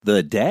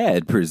The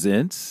Dad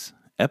presents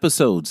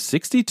episode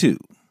 62.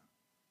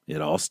 It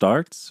all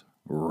starts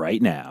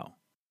right now.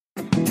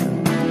 And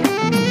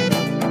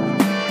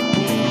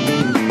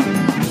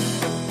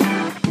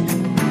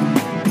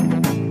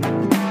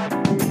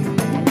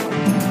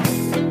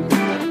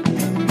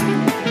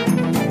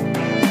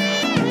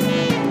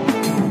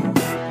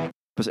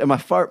my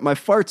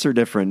farts are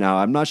different now.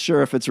 I'm not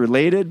sure if it's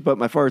related, but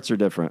my farts are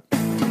different.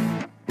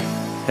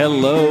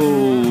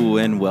 Hello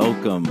and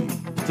welcome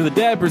to The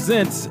Dad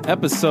Presents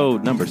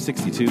episode number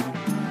 62.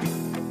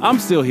 I'm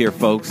still here,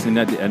 folks, and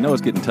I know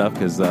it's getting tough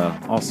because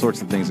all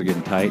sorts of things are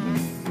getting tight,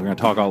 and we're going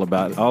to talk all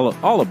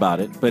about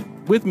it. But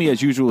with me,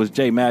 as usual, is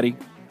Jay Maddie.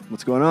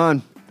 What's going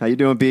on? How you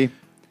doing, B?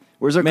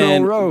 Where's our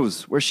girl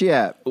Rose? Where's she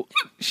at?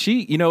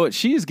 She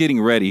is getting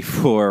ready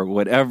for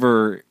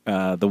whatever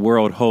the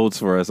world holds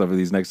for us over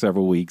these next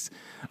several weeks.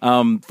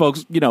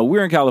 Folks,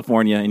 we're in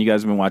California, and you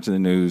guys have been watching the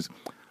news.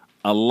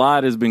 A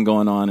lot has been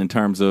going on in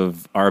terms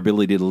of our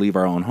ability to leave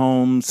our own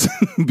homes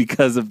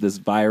because of this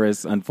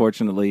virus,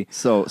 unfortunately.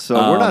 So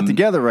we're not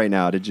together right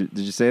now. Did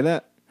you say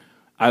that?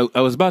 I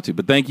was about to,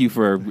 but thank you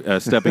for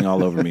stepping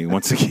all over me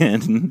once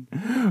again.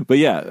 But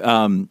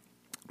yeah,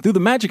 through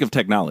the magic of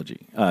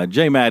technology,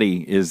 Jay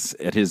Maddie is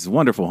at his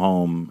wonderful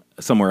home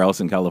somewhere else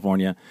in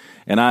California,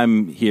 and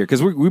I'm here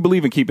because we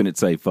believe in keeping it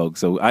safe,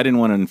 folks. So I didn't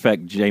want to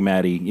infect Jay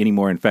Maddie any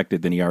more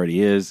infected than he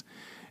already is,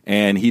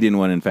 and he didn't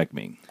want to infect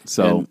me.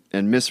 So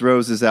and Miss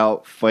Rose is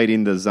out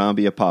fighting the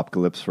zombie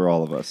apocalypse for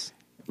all of us.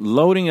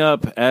 Loading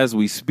up as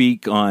we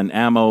speak on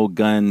ammo,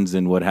 guns,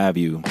 and what have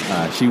you.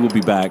 She will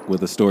be back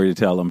with a story to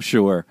tell, I'm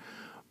sure.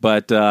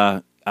 But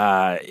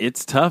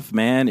it's tough,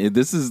 man.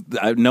 This is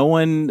no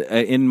one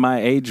in my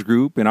age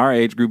group, in our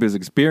age group, has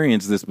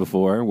experienced this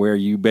before, where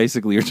you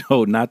basically are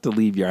told not to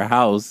leave your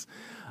house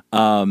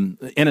in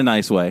a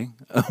nice way,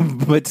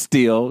 but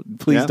still,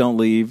 please don't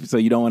leave, so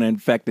you don't want to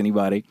infect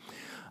anybody.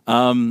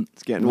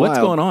 It's getting what's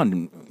wild. going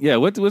on? Yeah,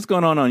 what's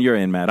going on your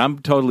end, Matt? I'm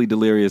totally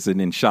delirious and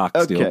in shock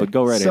still, but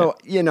go right ahead. So,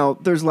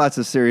 there's lots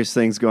of serious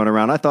things going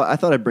around. I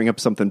thought I'd bring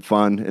up something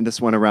fun, and this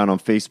went around on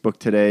Facebook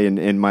today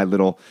in our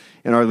little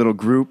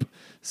group.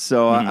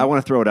 So I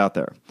want to throw it out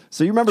there.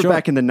 So you remember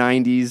back in the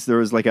 90s, there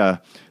was like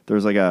a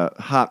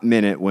hot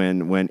minute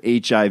when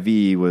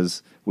HIV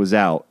was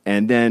out,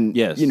 and then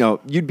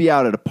you'd be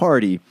out at a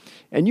party,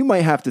 and you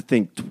might have to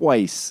think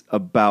twice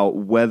about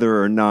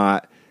whether or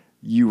not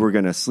you were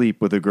going to sleep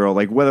with a girl,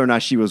 like whether or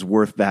not she was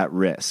worth that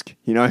risk.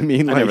 You know what I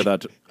mean? I never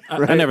thought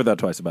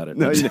twice about it.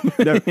 No,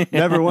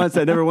 never once.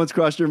 That never once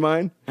crossed your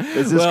mind.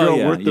 Is this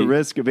girl worth the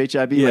risk of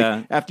HIV? Yeah,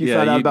 like after you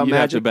found out about you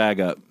magic, had to bag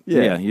up.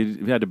 Yeah,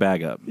 you had to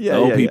bag up.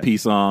 Yeah, the OPP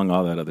song,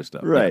 all that other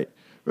stuff. Right.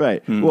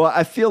 Well,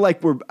 I feel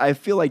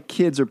like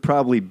kids are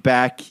probably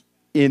back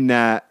in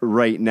that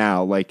right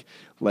now. Like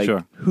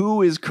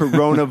who is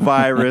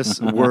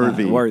coronavirus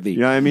worthy? You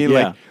know what I mean?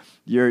 Yeah.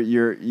 Like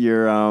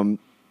you're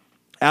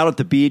out at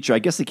the beach, or I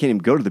guess they can't even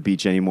go to the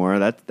beach anymore.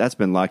 That's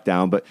been locked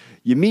down. But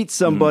you meet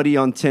somebody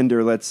on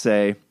Tinder, let's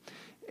say,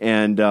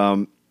 and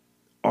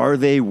are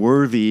they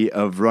worthy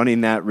of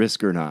running that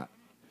risk or not?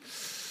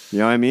 You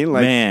know what I mean?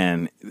 Like,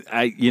 man,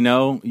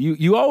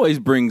 you always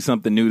bring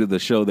something new to the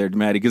show there,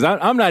 Maddie, because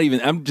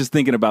I'm just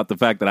thinking about the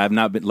fact that I've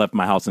not left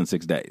my house in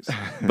 6 days.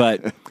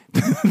 But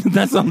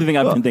that's the only thing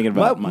I've been thinking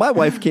about. My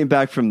wife came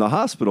back from the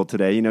hospital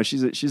today.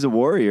 She's a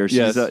warrior.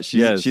 She's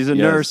a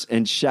nurse,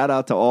 and shout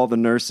out to all the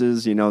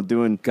nurses,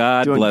 doing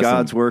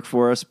God's work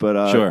for us.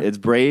 But it's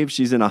brave.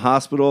 She's in a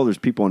hospital. There's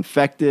people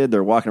infected.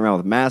 They're walking around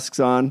with masks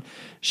on.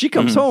 She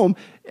comes home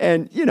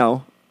and,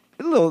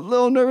 a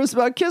little nervous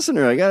about kissing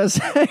her, I gotta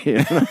say. You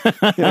know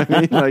what I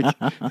mean?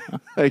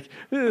 I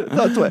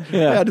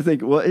had to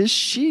think, well, is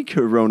she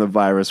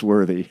coronavirus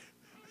worthy?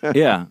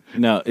 Yeah,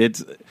 no,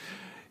 it's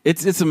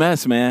a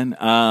mess, man.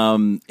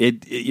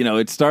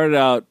 It started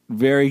out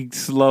very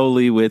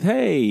slowly with,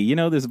 hey,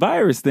 this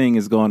virus thing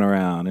is going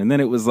around, and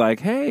then it was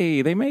like,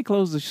 hey, they may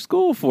close the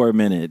school for a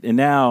minute, and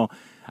now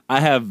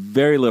I have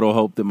very little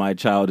hope that my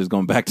child is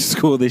going back to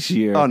school this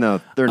year. Oh no,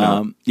 they're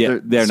not.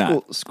 They're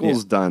not.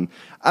 School's done.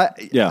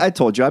 I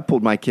told you I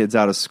pulled my kids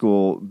out of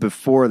school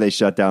before they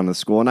shut down the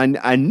school, and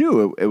I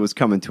knew it was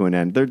coming to an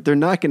end. They're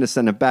not going to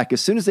send it back.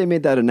 As soon as they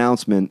made that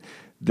announcement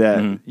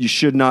that you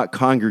should not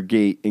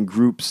congregate in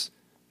groups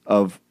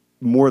of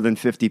more than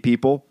 50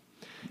 people.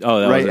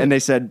 Oh, right. And they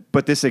said,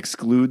 but this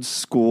excludes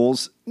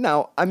schools.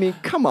 Now, I mean,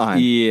 come on.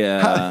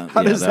 Yeah.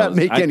 How does that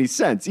make any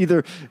sense?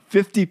 Either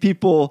 50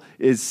 people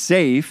is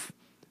safe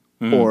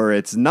or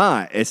it's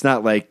not. It's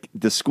not like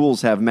the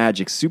schools have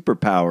magic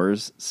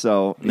superpowers.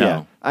 So,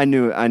 I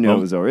knew it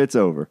was over. It's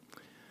over.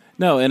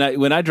 No, and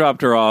when I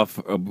dropped her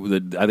off,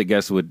 I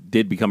guess what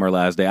did become her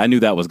last day, I knew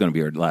that was going to be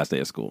her last day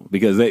of school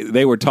because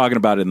they were talking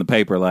about it in the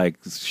paper, like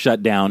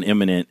shut down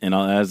imminent. And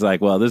I was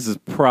like, well, this is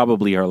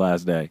probably her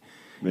last day.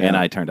 Yeah. And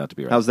I turned out to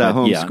be right. How's that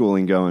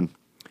homeschooling going?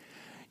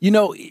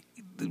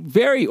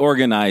 Very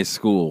organized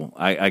school,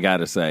 I got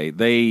to say.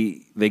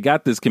 They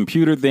got this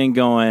computer thing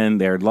going.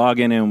 They're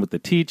logging in with the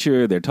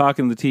teacher. They're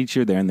talking to the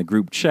teacher. They're in the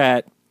group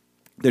chat.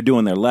 They're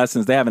doing their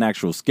lessons. They have an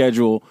actual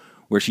schedule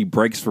where she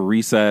breaks for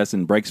recess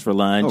and breaks for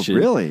lunch. Oh,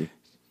 really?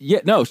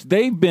 Yeah, no,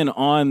 they've been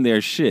on their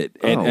shit,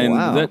 and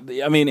wow.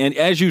 and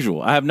as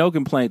usual, I have no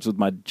complaints with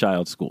my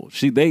child's school.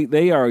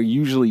 They are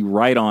usually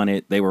right on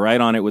it. They were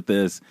right on it with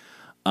this.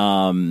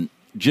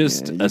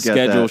 Just a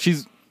schedule.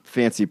 She's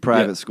fancy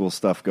private school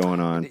stuff going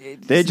on.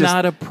 It's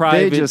not a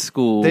private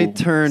school. They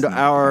turned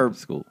our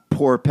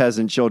poor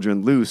peasant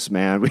children loose,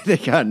 man. They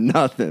got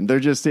nothing. They're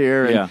just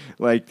here, and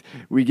like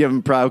we give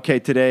them okay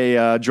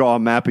today. Draw a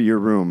map of your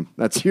room.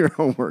 That's your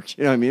homework.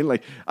 You know what I mean?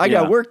 Like I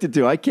got work to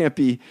do. I can't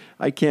be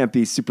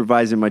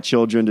supervising my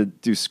children to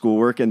do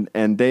schoolwork.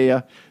 And they,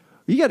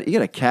 you got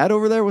a cat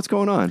over there? What's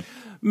going on?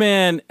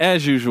 Man,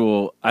 as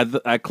usual,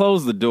 I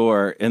close the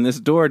door, and this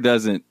door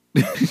doesn't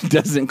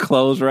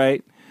close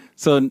right.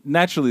 So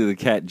naturally, the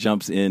cat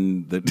jumps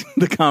in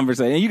the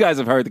conversation. And you guys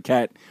have heard the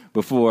cat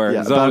before.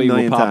 Yeah, about a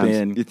million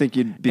times. You think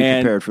you'd be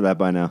prepared for that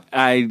by now?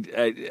 I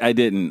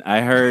didn't.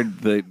 I heard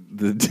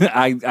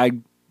I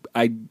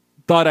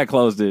thought I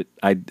closed it.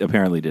 I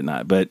apparently did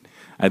not. But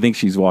I think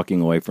she's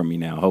walking away from me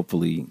now.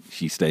 Hopefully,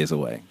 she stays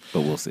away.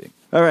 But we'll see.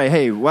 All right.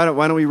 Hey, why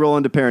don't we roll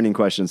into parenting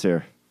questions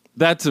here?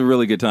 That's a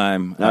really good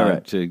time. All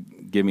right. To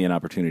give me an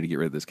opportunity to get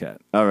rid of this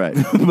cat. All right.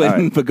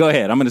 But go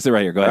ahead. I'm going to sit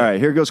right here. Go ahead. All right.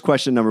 Here goes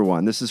question number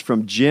 1. This is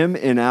from Jim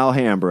in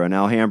Alhambra. And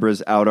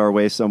Alhambra's out our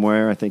way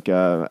somewhere. I think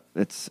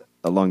it's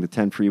along the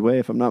 10 freeway,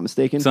 if I'm not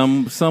mistaken.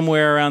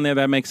 Somewhere around there.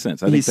 That makes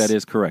sense. I think that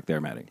is correct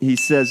there, Matty. He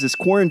says this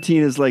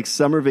quarantine is like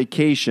summer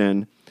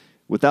vacation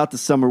without the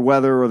summer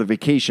weather or the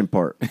vacation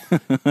part.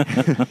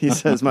 He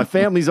says, my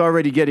family's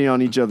already getting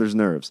on each other's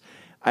nerves.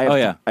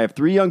 I have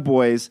 3 young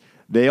boys.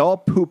 They all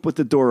poop with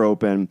the door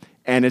open,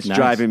 and it's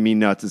driving me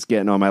nuts. It's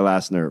getting on my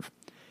last nerve.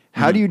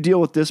 How do you deal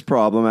with this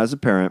problem as a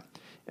parent,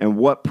 and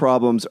what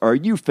problems are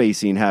you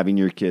facing having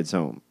your kids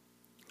home?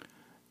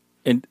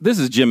 And this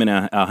is Jim in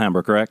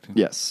Alhambra, correct?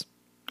 Yes.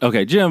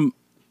 Okay, Jim,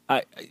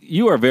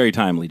 you are very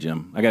timely,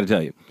 Jim. I got to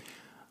tell you.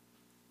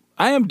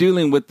 I am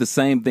dealing with the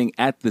same thing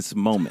at this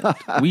moment.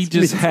 We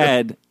just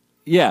had,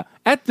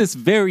 at this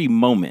very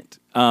moment,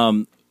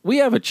 we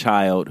have a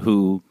child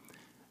who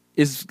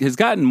has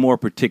gotten more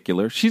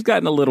particular. She's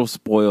gotten a little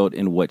spoiled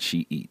in what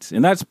she eats.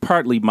 And that's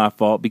partly my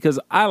fault because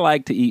I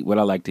like to eat what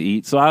I like to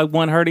eat. So I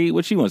want her to eat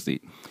what she wants to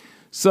eat.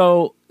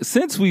 So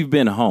since we've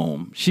been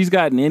home, she's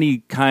gotten any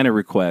kind of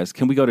request.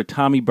 Can we go to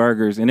Tommy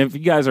Burgers? And if you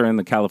guys are in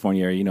the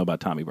California area, you know about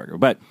Tommy Burger.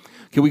 But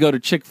can we go to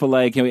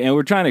Chick-fil-A? And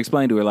we're trying to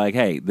explain to her, like,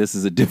 hey, this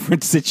is a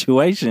different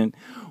situation.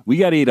 We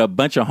got to eat a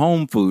bunch of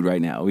home food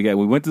right now. We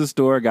went to the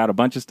store, got a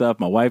bunch of stuff.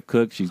 My wife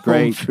cooked. She's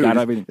great. Got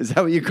everything. Is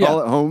that what you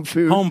call it? Home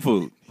food? Home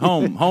food.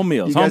 Home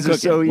meals. You guys home are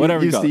cooking. so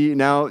Whatever used you call to it. eat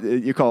now,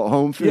 you call it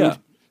home food? Yeah.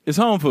 It's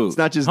home food. It's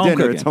not just home dinner.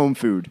 Cooking. It's home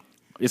food.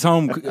 It's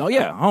home. Oh,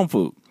 yeah. Home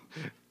food.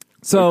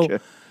 So,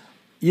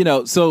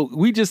 so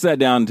we just sat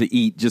down to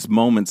eat just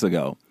moments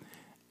ago.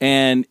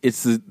 And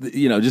it's,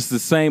 just the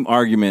same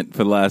argument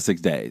for the last 6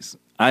 days.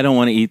 I don't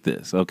want to eat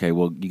this. Okay,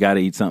 well, you got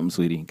to eat something,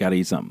 sweetie. Got to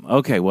eat something.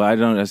 Okay, well,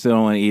 I still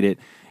don't want to eat it.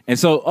 And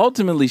so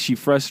ultimately she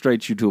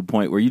frustrates you to a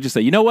point where you just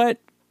say, you know what?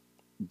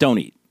 Don't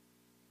eat.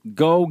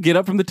 Go get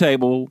up from the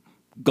table.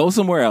 Go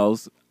somewhere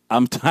else.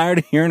 I'm tired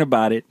of hearing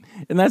about it.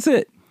 And that's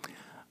it.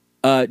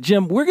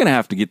 Jim, we're going to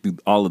have to get through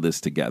all of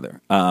this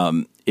together.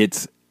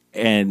 It's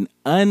an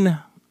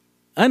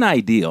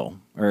unideal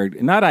or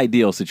not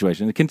ideal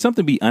situation. Can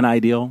something be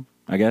unideal,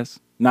 I guess?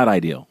 Not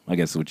ideal, I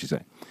guess is what you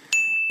say.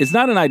 It's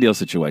not an ideal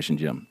situation,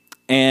 Jim.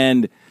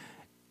 And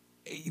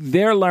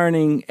they're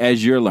learning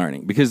as you're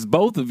learning because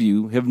both of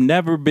you have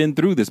never been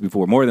through this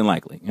before, more than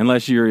likely,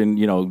 unless you're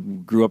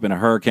grew up in a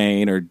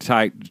hurricane or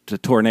a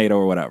tornado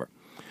or whatever.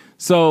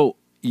 So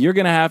you're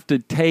going to have to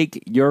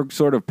take your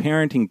sort of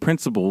parenting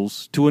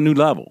principles to a new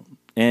level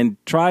and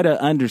try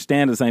to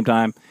understand at the same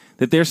time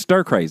that they're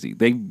stir crazy.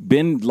 They've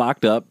been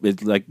locked up.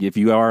 It's like if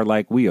you are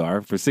like we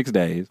are for 6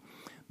 days,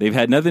 they've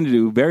had nothing to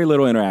do, very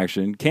little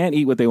interaction, can't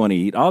eat what they want to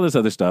eat, all this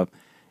other stuff.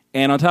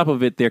 And on top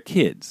of it, they're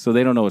kids, so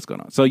they don't know what's going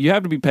on. So you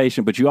have to be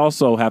patient, but you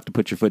also have to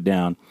put your foot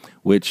down,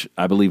 which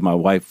I believe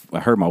I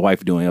heard my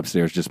wife doing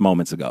upstairs just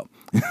moments ago.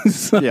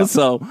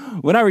 So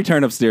when I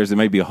return upstairs, it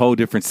may be a whole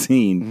different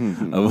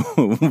scene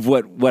of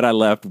what I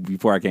left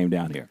before I came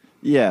down here.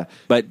 Yeah.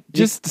 But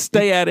just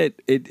stay at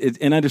it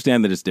and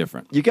understand that it's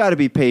different. You got to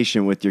be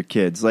patient with your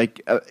kids.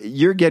 Like,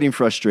 you're getting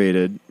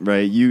frustrated, right?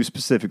 You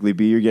specifically,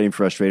 you're getting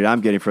frustrated.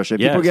 I'm getting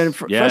frustrated. Yes. People are getting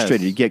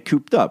frustrated. You get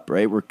cooped up,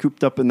 right? We're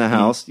cooped up in the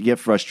house. You get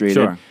frustrated.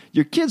 Sure.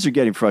 Your kids are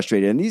getting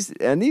frustrated.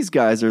 And these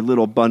guys are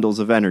little bundles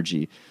of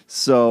energy.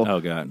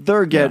 So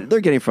they're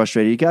getting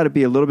frustrated. You got to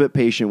be a little bit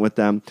patient with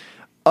them.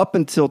 Up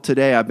until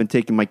today, I've been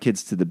taking my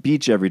kids to the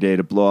beach every day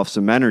to blow off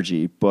some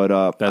energy, but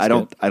I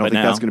don't think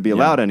that's going to be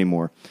allowed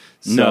anymore.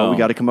 So we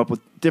got to come up with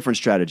different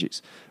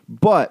strategies.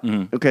 But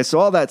okay, so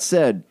all that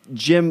said,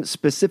 Jim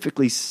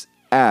specifically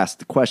asked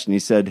the question. He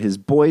said his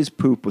boys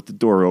poop with the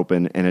door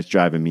open, and it's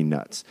driving me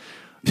nuts.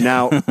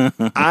 Now,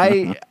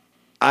 I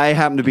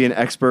happen to be an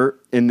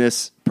expert in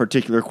this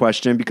particular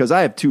question because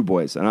I have 2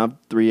 boys, and I'm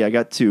 3. I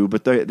got 2,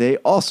 but they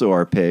also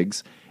are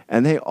pigs,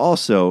 and they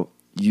also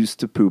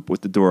used to poop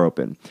with the door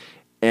open.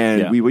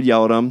 And we would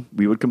yell at them.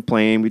 We would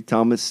complain. We'd tell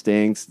them it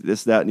stinks,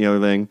 this, that, and the other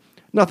thing.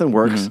 Nothing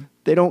works.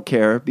 They don't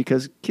care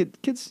because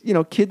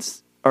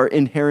kids are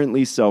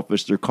inherently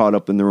selfish. They're caught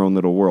up in their own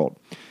little world.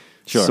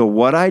 Sure. So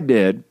what I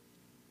did,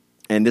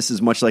 and this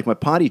is much like my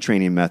potty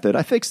training method,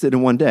 I fixed it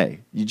in one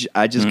day.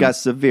 I just got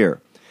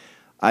severe.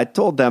 I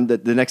told them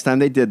that the next time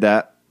they did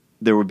that,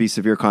 there would be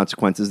severe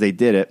consequences. They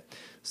did it.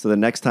 So the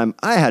next time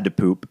I had to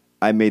poop,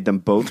 I made them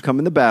both come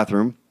in the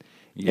bathroom,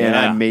 and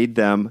I made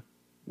them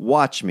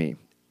watch me.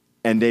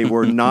 And they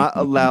were not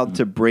allowed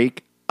to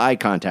break eye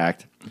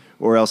contact,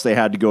 or else they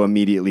had to go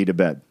immediately to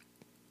bed.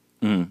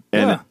 And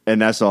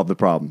that solved the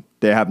problem.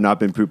 They have not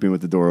been pooping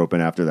with the door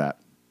open after that.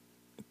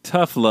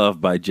 Tough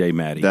love by Jay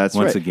Maddie. That's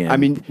once right. again. I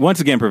mean,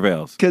 once again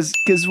prevails. Because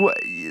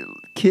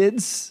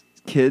kids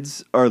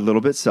are a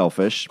little bit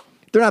selfish.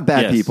 They're not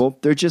bad people.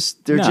 They're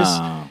just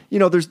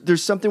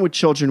there's something with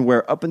children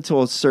where up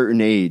until a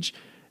certain age,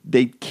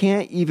 they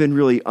can't even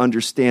really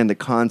understand the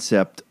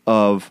concept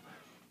of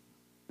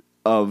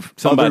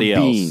somebody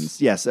other else.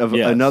 beings. Yes,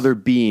 another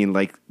being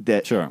like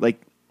that. Sure.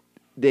 Like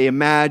they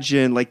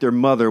imagine like their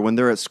mother when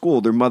they're at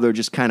school, their mother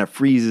just kind of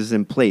freezes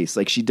in place.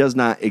 Like she does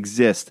not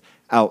exist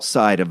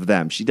outside of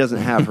them. She doesn't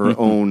have her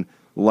own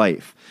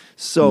life.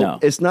 So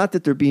it's not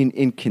that they're being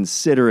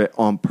inconsiderate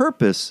on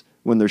purpose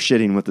when they're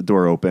shitting with the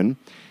door open.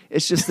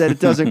 It's just that it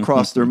doesn't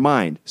cross their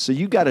mind. So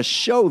you got to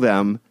show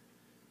them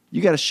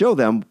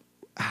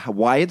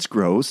why it's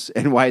gross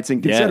and why it's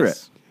inconsiderate.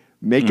 Yes.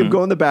 Make them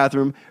go in the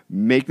bathroom,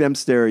 make them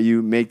stare at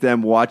you, make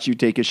them watch you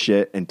take a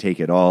shit and take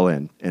it all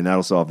in, and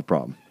that'll solve the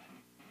problem.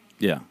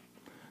 Yeah.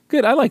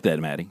 Good. I like that,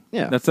 Maddie.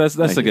 Yeah. That's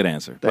a good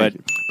answer. Thank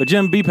you. But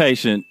Jim, be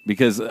patient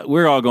because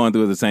we're all going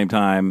through it at the same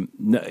time,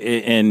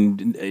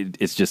 and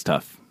it's just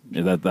tough.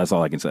 That's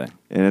all I can say.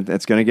 And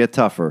it's going to get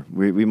tougher.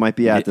 We might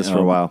be at this for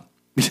a while.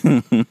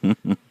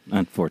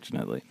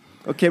 Unfortunately.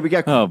 Okay, we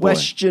got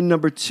question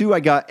number 2. I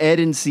got Ed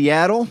in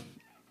Seattle.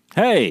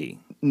 Hey.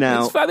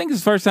 Now, I think it's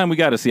the first time we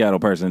got a Seattle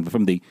person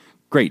from the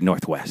great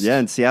Northwest. Yeah,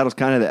 and Seattle's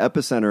kind of the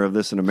epicenter of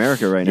this in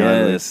America right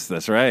now. Yes,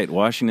 that's right.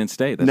 Washington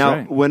State. That's now,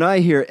 right. when I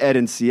hear Ed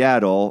in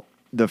Seattle,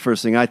 the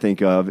first thing I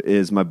think of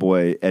is my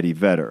boy Eddie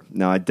Vedder.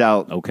 Now, I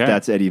doubt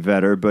that's Eddie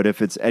Vedder, but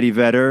if it's Eddie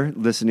Vedder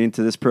listening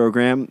to this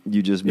program,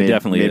 you just made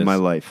my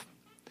life.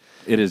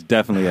 It is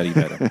definitely Eddie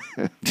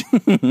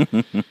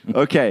Vedder.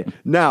 Okay,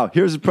 now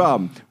here's the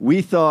problem.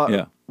 We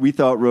thought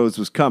Rose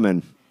was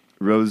coming.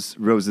 Rose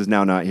is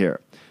now not here.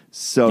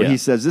 So he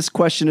says, this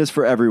question is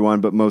for everyone,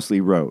 but mostly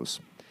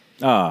Rose.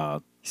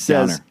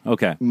 Says,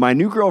 okay. My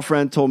new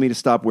girlfriend told me to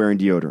stop wearing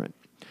deodorant.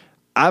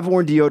 I've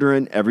worn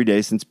deodorant every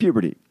day since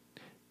puberty.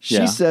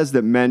 She says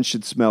that men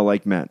should smell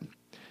like men.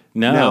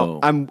 No.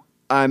 Now,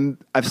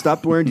 I've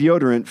stopped wearing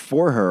deodorant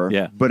for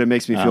her, but it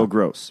makes me feel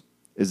gross.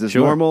 Is this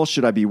normal?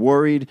 Should I be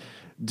worried?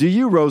 Do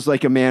you, Rose,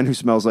 like a man who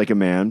smells like a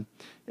man?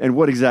 And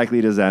what exactly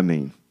does that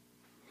mean?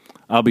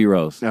 I'll be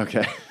Rose.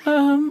 Okay.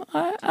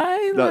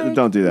 I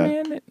don't do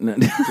that. No.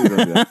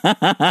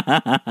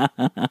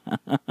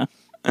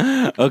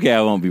 Okay,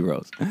 I won't be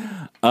Rose.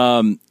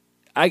 Okay.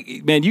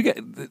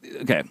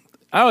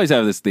 I always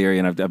have this theory,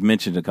 and I've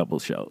mentioned a couple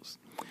of shows.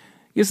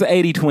 It's the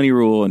 80-20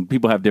 rule, and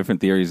people have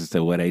different theories as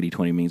to what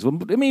 80-20 means.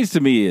 What it means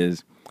to me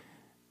is,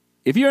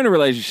 if you're in a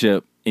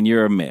relationship and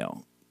you're a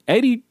male,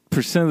 80%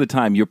 of the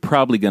time you're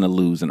probably going to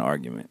lose an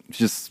argument. It's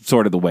just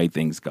sort of the way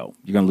things go.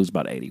 You're going to lose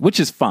about 80, which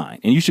is fine,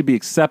 and you should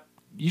accept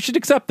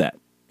that.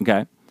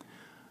 Okay.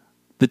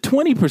 The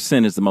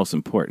 20% is the most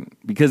important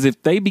because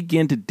if they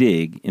begin to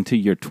dig into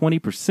your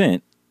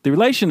 20%, the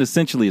relation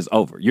essentially is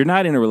over. You're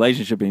not in a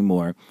relationship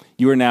anymore.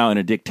 You are now in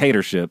a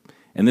dictatorship,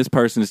 and this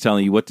person is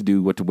telling you what to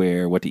do, what to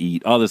wear, what to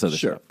eat, all this other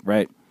stuff,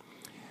 right?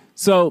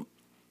 So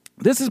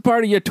this is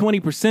part of your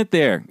 20%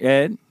 there,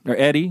 Ed or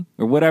Eddie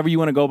or whatever you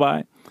want to go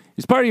by.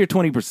 It's part of your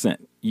 20%.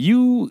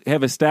 You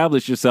have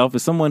established yourself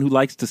as someone who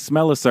likes to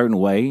smell a certain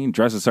way and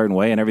dress a certain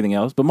way and everything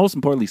else, but most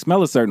importantly,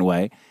 smell a certain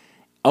way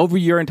over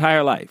your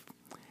entire life.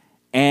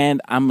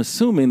 And I'm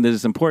assuming that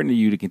it's important to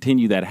you to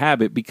continue that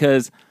habit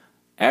because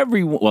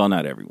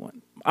not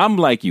everyone. I'm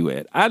like you,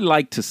 Ed. I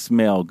like to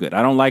smell good.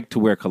 I don't like to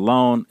wear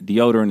cologne.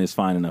 Deodorant is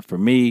fine enough for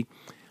me.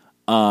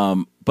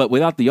 But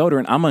without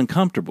deodorant, I'm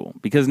uncomfortable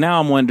because now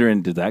I'm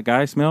wondering, did that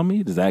guy smell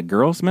me? Does that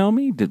girl smell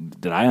me?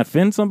 Did I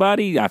offend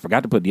somebody? I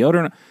forgot to put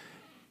deodorant.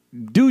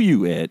 Do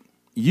you, Ed?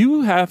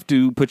 You have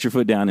to put your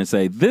foot down and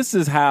say, this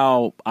is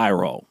how I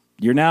roll.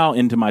 You're now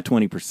into my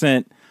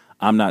 20%.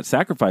 I'm not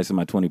sacrificing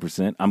my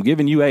 20%. I'm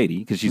giving you 80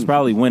 because she's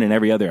probably winning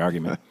every other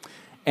argument.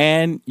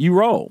 And you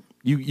roll.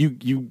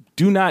 You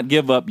do not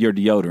give up your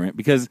deodorant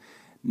because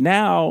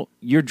now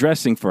you're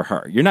dressing for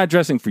her. You're not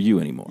dressing for you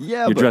anymore.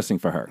 Yeah, you're dressing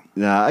for her.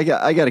 Nah, I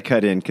got to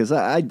cut in because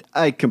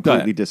I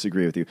completely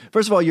disagree with you.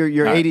 First of all, your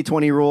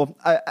 80-20 rule,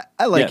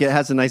 I like it. It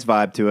has a nice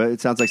vibe to it. It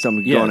sounds like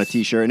something could go on a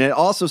T-shirt. And it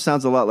also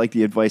sounds a lot like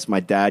the advice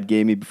my dad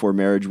gave me before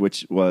marriage,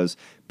 which was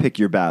pick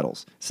your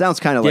battles. Sounds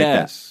kind of like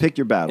that. Pick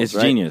your battles,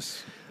 It's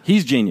genius.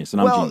 He's genius,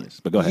 and I'm genius.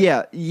 But go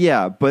ahead.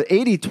 Yeah. But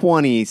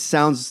 80-20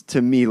 sounds to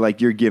me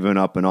like you're giving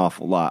up an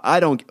awful lot. I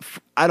don't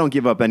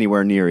give up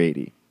anywhere near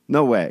 80.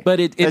 No way. But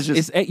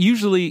it's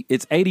usually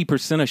it's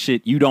 80% of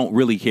shit you don't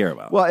really care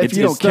about. Well, if it's,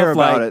 you don't care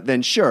about like, it,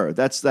 then sure,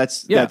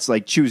 that's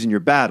like choosing your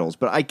battles.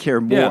 But I care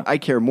more. Yeah. I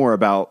care more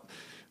about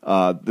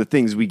the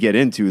things we get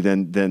into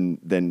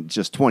than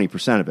just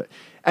 20% of it.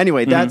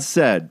 Anyway, that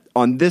said,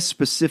 on this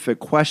specific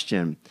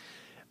question,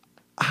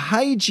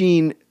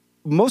 hygiene.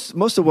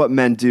 Most of what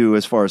men do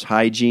as far as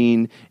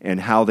hygiene and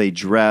how they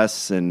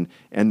dress and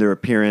their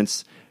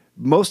appearance,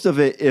 most of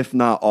it, if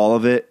not all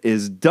of it,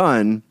 is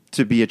done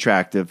to be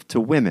attractive to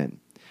women.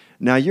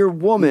 Now, your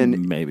woman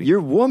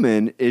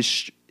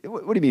is.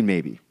 What do you mean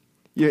maybe?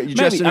 You're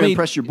dressing to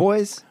impress your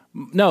boys?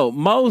 No,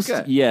 most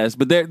yes,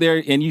 but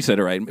there and you said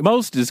it right.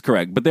 Most is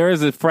correct, but there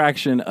is a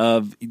fraction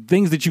of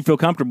things that you feel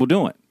comfortable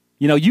doing.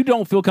 You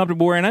don't feel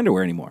comfortable wearing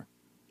underwear anymore,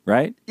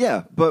 right?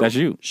 Yeah, but that's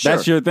you. Sure.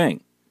 That's your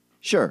thing.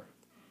 Sure.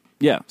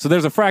 Yeah, so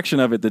there's a fraction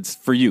of it that's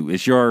for you.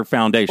 It's your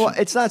foundation. Well,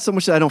 it's not so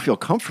much that I don't feel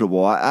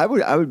comfortable.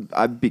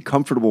 I'd be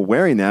comfortable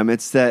wearing them.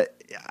 It's that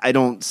I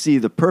don't see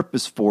the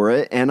purpose for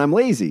it, and I'm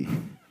lazy.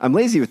 I'm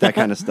lazy with that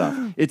kind of stuff.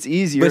 It's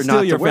easier but still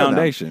not to your wear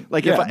foundation. Them.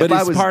 Like but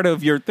it's part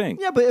of your thing.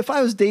 Yeah, but if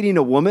I was dating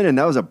a woman and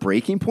that was a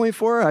breaking point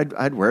for her,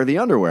 I'd wear the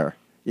underwear.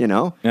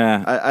 Yeah,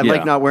 I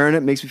like not wearing it.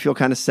 It makes me feel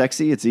kind of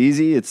sexy. It's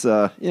easy. It's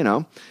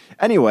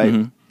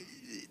Anyway,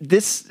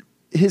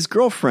 his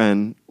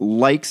girlfriend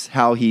likes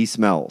how he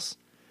smells.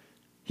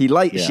 She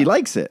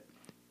likes it.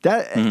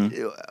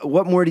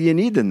 What more do you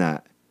need than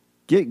that?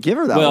 Give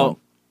her that one. Well,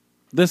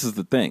 this is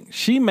the thing.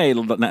 She may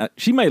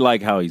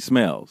like how he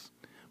smells,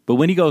 but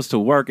when he goes to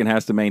work and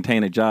has to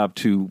maintain a job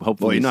to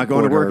hopefully, well, you're not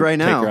going to work right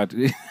now.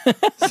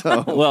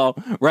 So, well,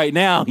 right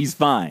now he's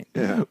fine.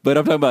 Yeah. But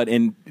I'm talking about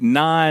in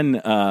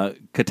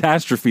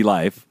non-catastrophe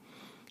life,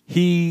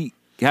 he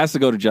has to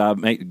go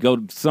to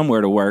go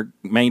somewhere to work,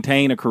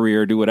 maintain a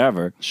career, do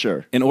whatever.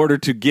 Sure. In order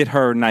to get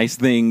her nice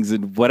things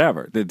and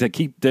whatever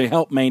to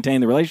help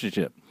maintain the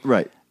relationship.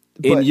 Right.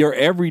 In your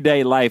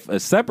everyday life,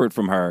 as separate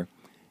from her,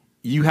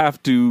 you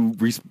have to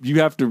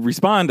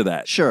respond to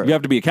that. Sure. You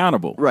have to be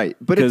accountable. Right.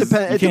 But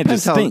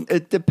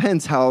it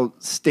depends how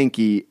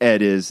stinky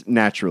Ed is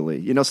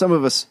naturally. Some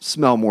of us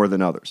smell more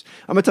than others.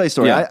 I'm gonna tell you a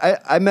story. Yeah.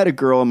 I met a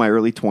girl in my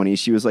early 20s.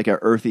 She was like an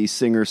earthy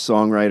singer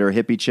songwriter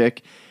hippie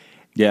chick.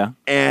 Yeah.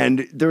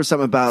 And there was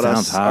something about Sounds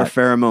us, hot. our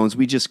pheromones.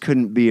 We just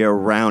couldn't be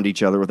around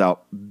each other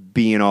without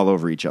being all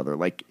over each other.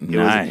 Like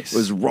it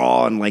was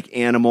raw and like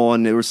animal,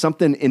 and there was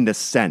something in the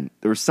scent.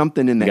 There was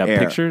something in the air. You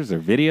got pictures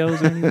or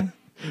videos or anything?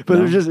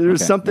 But there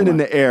was something in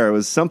the air. It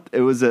was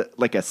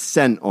like a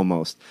scent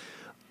almost.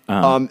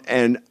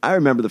 And I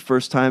remember the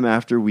first time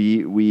after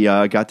we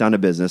got down to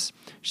business,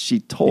 she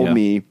told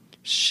me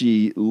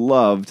she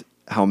loved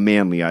how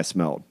manly I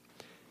smelled.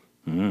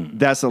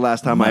 That's the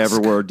last time I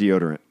ever wore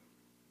deodorant.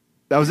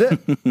 That was it.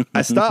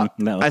 I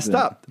stopped. I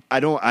stopped.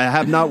 I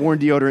have not worn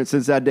deodorant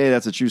since that day.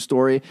 That's a true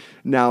story.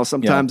 Now,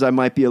 sometimes I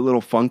might be a little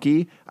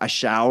funky. I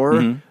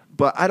shower,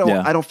 but I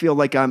don't feel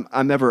like I'm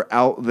ever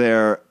out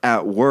there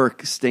at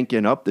work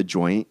stinking up the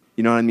joint.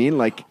 You know what I mean?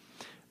 Like,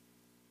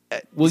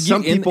 well,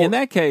 in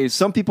that case,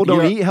 some people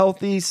don't eat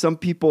healthy. Some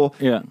people,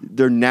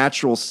 their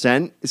natural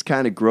scent is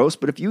kind of gross.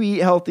 But if you eat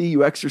healthy,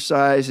 you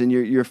exercise, and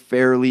you're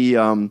fairly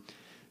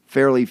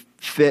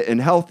fit and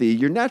healthy,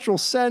 your natural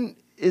scent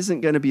isn't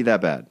going to be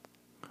that bad.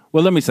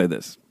 Well, let me say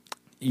this.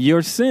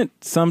 Your scent,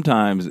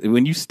 sometimes,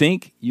 when you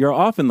stink, you're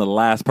often the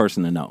last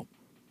person to know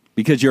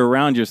because you're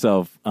around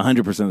yourself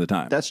 100% of the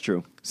time. That's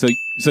true. So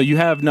you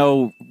have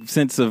no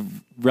sense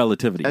of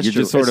relativity. That's you're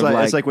true. Just sort of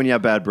like... It's like when you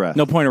have bad breath.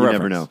 No point of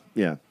reference. You never know.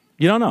 Yeah.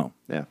 You don't know.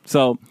 Yeah.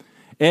 So,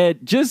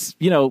 Ed, just,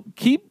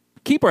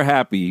 keep her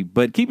happy,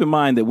 but keep in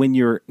mind that when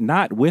you're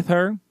not with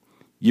her,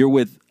 you're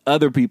with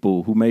other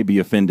people who may be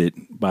offended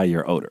by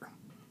your odor.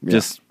 Yeah.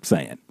 Just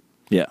saying.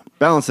 Yeah.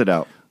 Balance it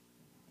out.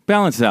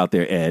 Balance it out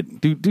there,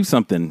 Ed. Do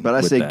something. But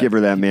I say give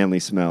her that manly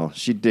smell.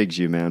 She digs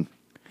you, man.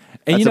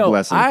 And That's a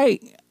blessing.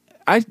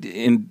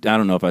 And I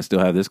don't know if I still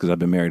have this because I've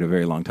been married a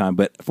very long time,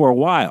 but for a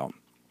while,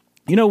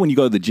 when you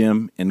go to the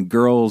gym and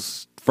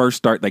girls first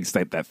start, like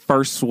that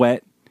first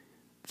sweat,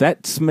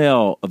 that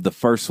smell of the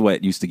first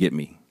sweat used to get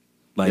me.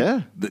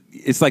 Like,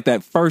 it's like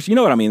that first, you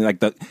know what I mean?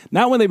 Like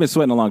not when they've been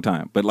sweating a long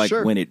time, but like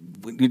when it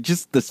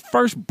just this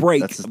first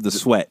break of the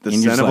sweat. The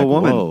scent of a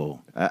woman.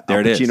 Whoa, there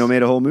it is. Al Pacino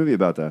made a whole movie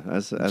about that.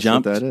 That's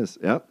what that is.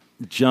 Yep.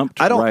 Jumped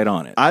right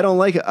on it. I don't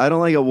like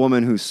a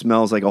woman who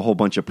smells like a whole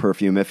bunch of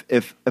perfume.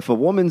 If a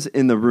woman's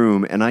in the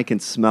room and I can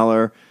smell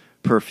her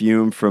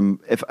perfume from,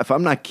 if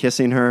I'm not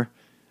kissing her,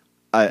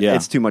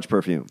 it's too much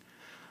perfume.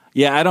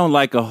 Yeah, I don't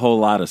like a whole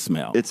lot of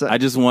smell. I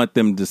just want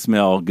them to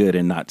smell good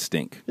and not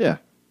stink. Yeah.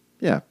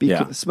 Yeah,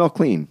 smell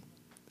clean.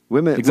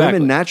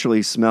 Women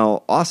naturally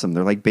smell awesome.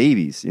 They're like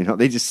babies,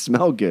 They just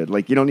smell good.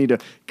 Like you don't need to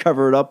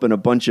cover it up in a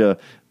bunch of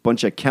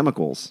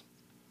chemicals.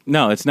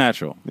 No, it's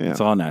natural. Yeah.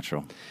 It's all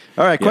natural.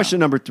 All right, question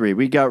number 3.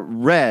 We got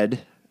Red.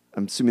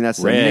 I'm assuming that's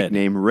the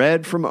nickname.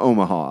 Red from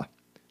Omaha,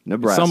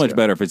 Nebraska. So much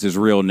better if it's his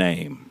real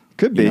name.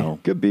 Could be.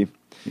 Could be.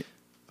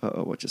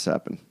 Uh-oh, what just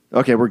happened?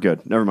 Okay, we're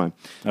good. Never mind.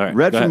 All right,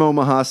 Red from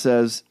Omaha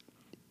says,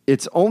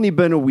 it's only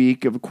been a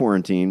week of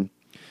quarantine,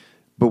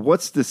 But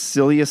what's the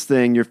silliest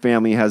thing your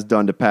family has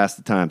done to pass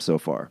the time so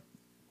far?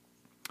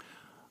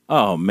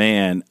 Oh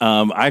man,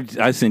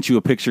 I sent you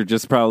a picture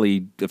just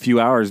probably a few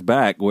hours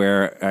back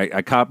where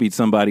I copied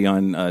somebody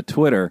on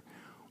Twitter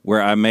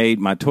where I made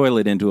my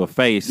toilet into a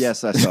face.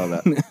 Yes, I saw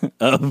that.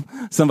 Of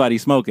somebody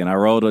smoking. I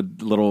rolled a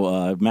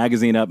little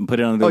magazine up and put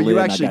it on the lid. Oh, you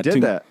actually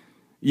did that?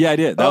 Yeah, I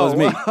did. That was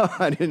me. Wow.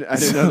 I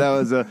didn't know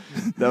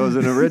that was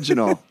an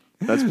original.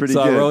 That's pretty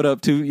so good. I wrote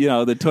up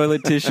the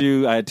toilet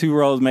tissue. I had 2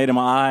 rolls made of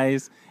my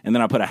eyes, and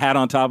then I put a hat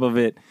on top of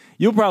it.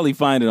 You'll probably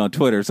find it on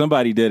Twitter.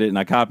 Somebody did it, and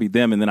I copied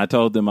them, and then I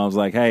told them, I was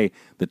like, hey,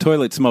 the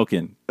toilet's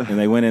smoking. And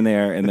they went in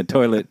there, and the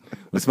toilet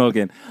was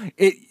smoking.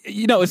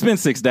 It's been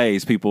 6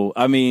 days, people.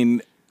 I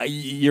mean,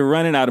 you're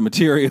running out of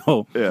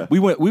material. Yeah. We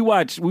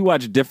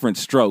watch different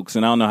strokes,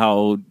 and I don't know how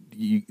old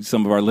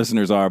some of our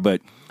listeners are,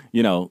 but,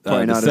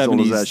 probably not 70s, as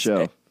old as that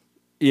show.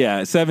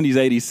 Yeah, 70s,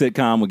 80s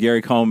sitcom with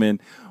Gary Coleman.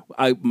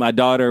 My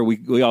daughter,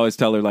 we always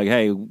tell her, like,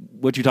 hey,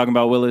 what you talking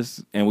about,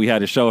 Willis? And we had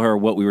to show her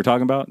what we were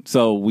talking about.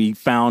 So we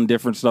found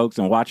different strokes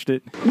and watched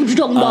it. What you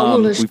talking about,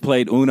 Willis? We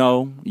played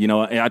Uno.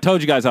 And I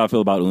told you guys how I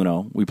feel about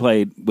Uno. We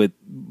played with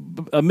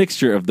a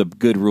mixture of the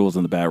good rules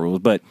and the bad rules.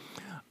 But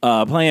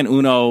playing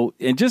Uno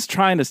and just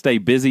trying to stay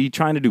busy,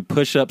 trying to do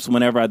push-ups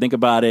whenever I think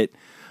about it.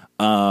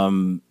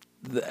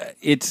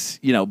 It's,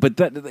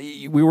 but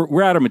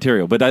we're out of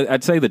material. But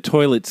I'd say the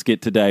toilet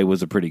skit today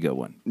was a pretty good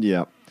one.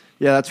 Yeah.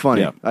 Yeah, that's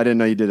funny. Yeah. I didn't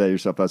know you did that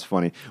yourself. That's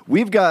funny.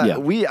 We've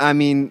got we're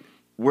in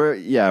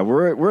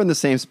the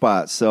same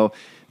spot. So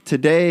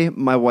today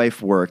my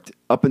wife worked.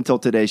 Up until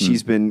today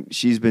she's been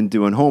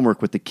doing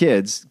homework with the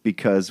kids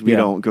because we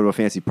don't go to a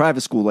fancy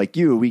private school like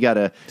you. We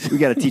gotta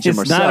teach them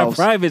ourselves. It's not a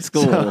private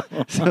school.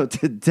 So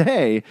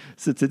today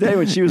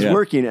when she was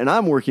working and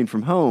I'm working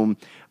from home,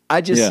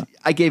 I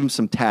gave him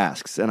some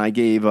tasks, and I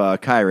gave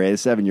Kyrie, the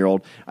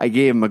 7-year-old, I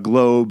gave him a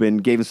globe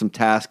and gave him some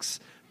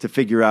tasks to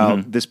figure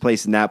out this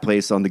place and that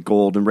place on the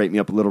gold and write me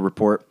up a little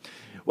report.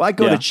 Well, I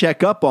go to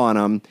check up on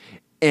him,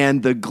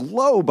 and the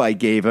globe I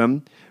gave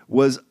him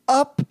was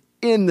up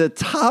in the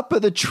top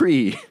of the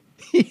tree.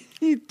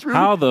 He threw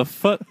How the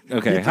fuck?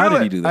 Okay, how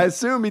did he do that? I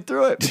assume he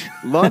threw it.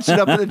 Launched it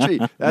up in the tree.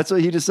 That's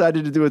what he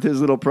decided to do with his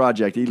little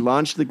project. He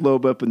launched the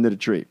globe up into the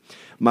tree.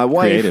 My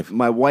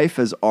wife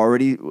has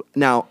already...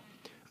 Now,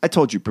 I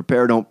told you,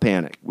 prepare, don't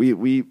panic.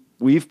 We've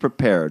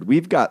prepared.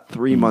 We've got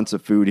 3 months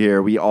of food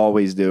here. We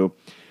always do.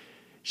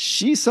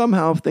 She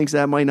somehow thinks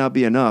that might not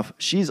be enough.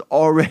 She's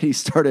already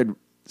started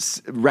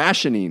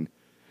rationing.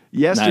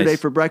 Yesterday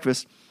for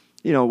breakfast,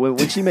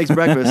 when she makes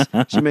breakfast,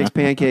 she makes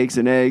pancakes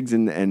and eggs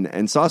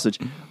and sausage.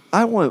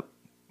 I'm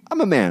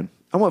a man.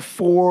 I want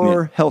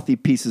 4 healthy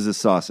pieces of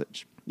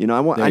sausage.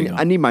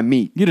 I need my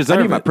meat. You deserve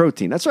I need my it.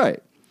 protein. That's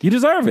right. You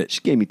deserve it.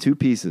 She gave me 2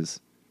 pieces.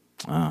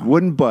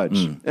 Wouldn't budge.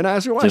 And I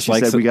asked her why. Just She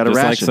like said we got to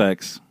ration. Just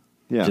like sex.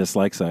 Yeah. Just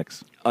like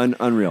sex.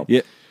 Unreal.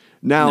 Yeah.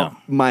 Now,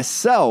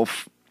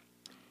 myself...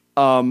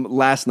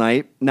 last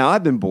night, now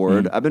I've been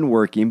bored. I've been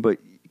working, but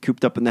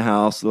cooped up in the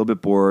house, a little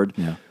bit bored.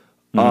 Yeah.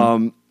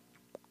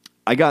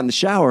 I got in the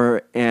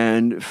shower,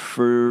 and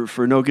for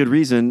no good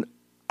reason,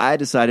 I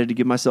decided to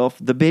give myself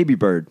the baby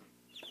bird.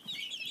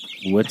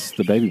 What's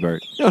the baby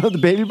bird? You know the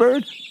baby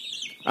bird?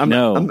 I'm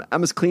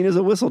as clean as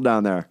a whistle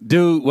down there.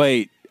 Dude,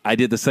 wait. I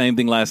did the same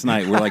thing last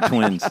night. We're like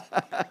twins.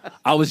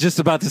 I was just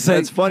about to say.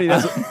 That's funny.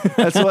 That's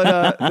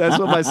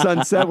what my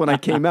son said when I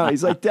came out.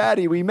 He's like,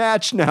 "Daddy, we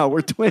match now.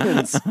 We're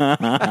twins." Wait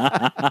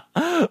a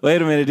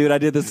minute, dude. I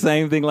did the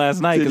same thing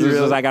last night because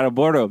really? I got a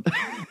boredom.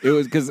 It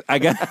was because I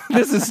got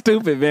this is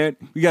stupid, man.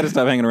 We got to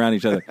stop hanging around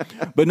each other.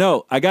 But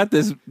no, I got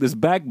this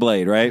back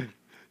blade, right?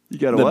 You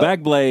got the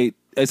back blade.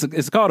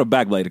 It's called a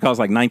back blade. It costs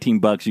like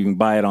 $19. You can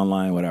buy it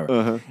online,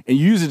 whatever. And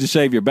you use it to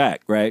shave your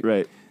back, right?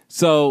 Right.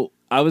 So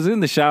I was in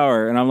the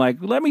shower and I'm like,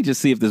 let me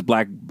just see if this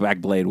back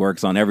blade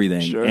works on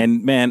everything. Sure.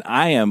 And man,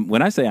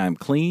 when I say I'm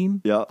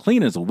clean,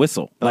 clean as a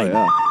whistle. Like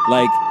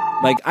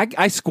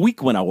I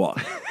squeak when I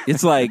walk.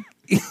 It's like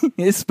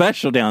it's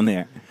special down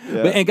there.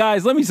 Yeah. And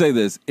guys, let me say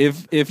this: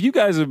 if you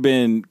guys have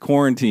been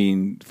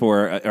quarantined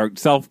for or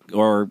self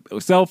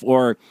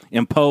or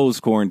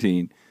imposed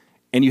quarantine,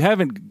 and you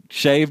haven't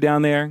shaved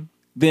down there,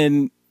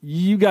 then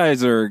you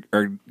guys are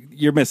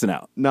you're missing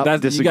out. No,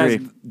 disagree.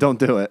 Don't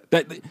do it.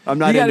 I'm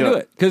not into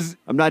it because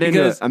I'm not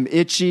into it. I'm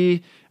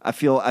itchy. I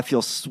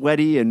feel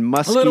sweaty and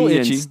musky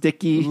and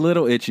sticky.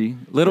 Little itchy,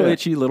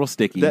 little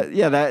sticky.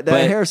 That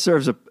hair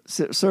serves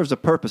a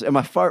purpose. And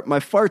my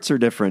farts are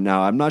different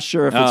now. I'm not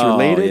sure if it's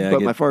related,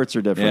 but my farts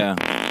are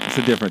different. Yeah, it's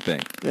a different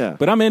thing. Yeah,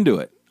 but I'm into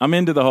it. I'm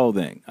into the whole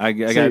thing.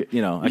 You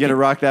gonna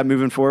rock that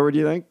moving forward?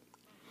 You think?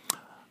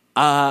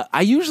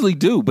 I usually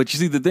do, but you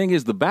see, the thing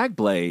is, the back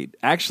blade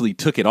actually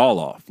took it all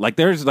off.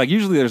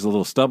 Usually there's a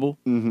little stubble.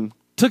 Mm-hmm.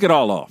 Took it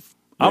all off.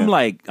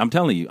 Yeah. I'm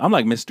telling you, I'm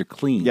like Mr.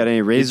 Clean. You got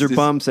any razor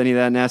bumps, any of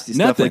that nasty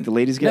stuff like the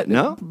ladies get?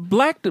 No?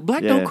 Black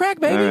don't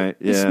crack, baby. All right.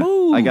 Yeah. It's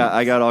smooth.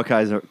 I got all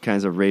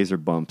kinds of razor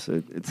bumps.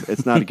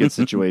 It's not a good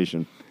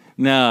situation.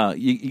 No,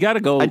 you got to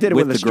go. I did it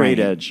with a straight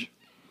edge.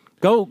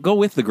 Go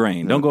with the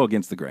grain. Don't go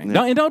against the grain.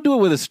 Don't do it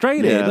with a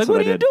straight edge. Like,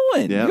 what are you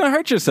doing? You're going to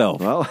hurt yourself.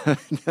 Well,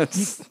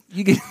 that's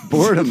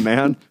boredom,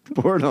 man.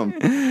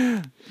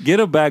 Boredom. Get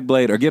a back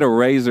blade or get a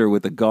razor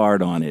with a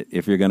guard on it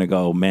if you're going to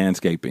go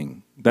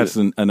manscaping. That's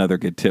another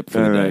good tip for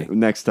the day.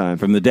 Next time.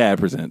 From the Dad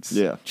Presents.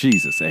 Yeah.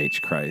 Jesus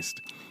H.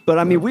 Christ. But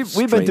I mean,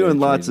 we've been doing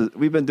lots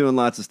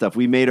of stuff.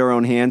 We made our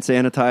own hand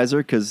sanitizer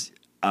because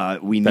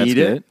we need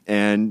it,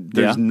 and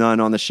there's none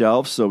on the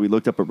shelf. So we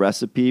looked up a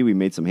recipe. We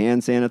made some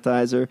hand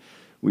sanitizer.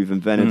 We've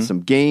invented some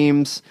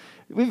games.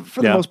 We've,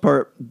 for the most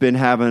part, been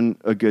having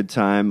a good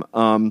time.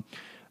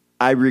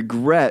 I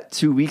regret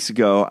 2 weeks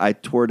ago I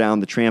tore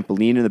down the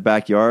trampoline in the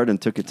backyard and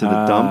took it to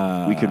the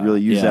dump. We could really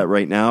use that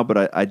right now,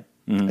 but I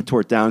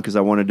tore it down because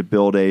I wanted to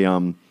build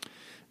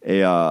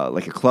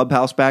like a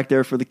clubhouse back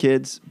there for the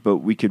kids. But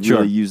we could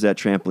really use that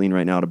trampoline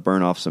right now to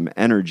burn off some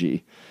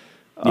energy.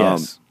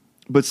 Yes.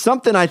 But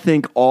something I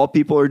think all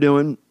people are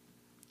doing,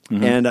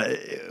 and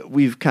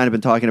we've kind of been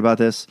talking about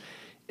this,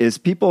 is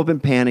people have been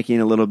panicking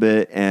a little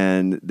bit,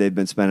 and they've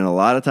been spending a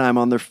lot of time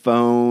on their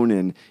phone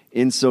and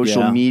in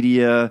social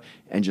media,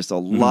 and just a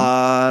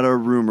lot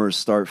of rumors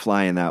start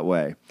flying that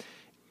way.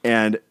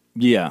 And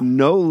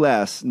no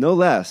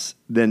less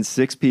than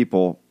 6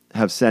 people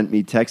have sent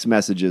me text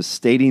messages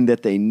stating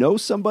that they know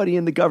somebody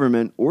in the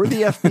government or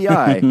the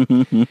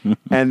FBI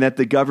and that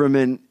the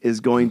government is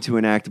going to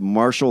enact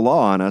martial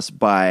law on us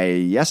by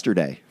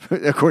yesterday,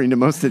 according to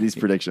most of these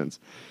predictions.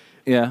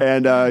 Yeah.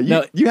 And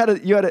you had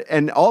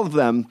and all of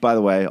them, by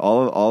the way,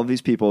 all of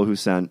these people who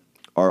sent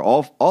are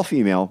all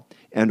female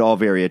and all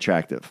very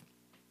attractive.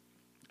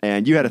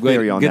 And you had a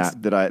theory on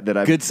that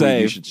I good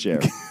save. You should share.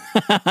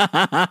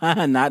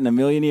 Not in a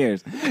million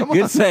years.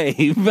 Good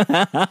save.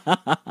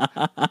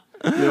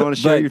 You don't want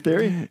to share your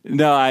theory?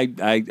 No, I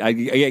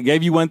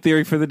gave you one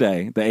theory for the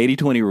day, the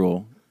 80-20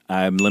 rule.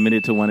 I'm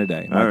limited to one a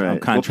day. All right. I'm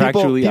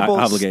contractually people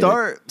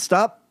obligated.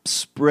 Stop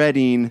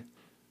spreading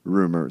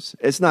rumors.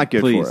 It's not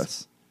good for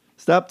us.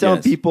 Stop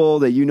telling people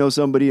that you know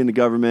somebody in the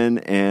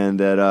government and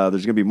that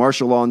there's going to be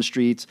martial law in the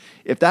streets.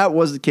 If that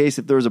was the case,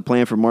 if there was a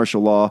plan for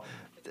martial law,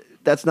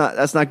 that's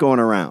not going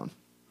around.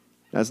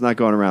 That's not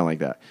going around like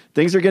that.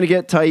 Things are going to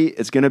get tight.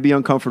 It's going to be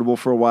uncomfortable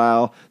for a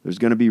while. There's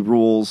going to be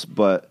rules,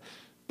 but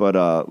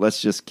let's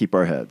just keep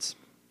our heads.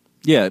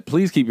 Yeah,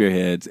 please keep your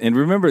heads, and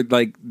remember,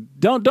 like,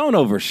 don't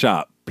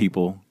overshop,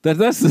 people.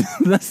 That's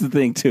the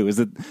thing too. Is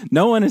that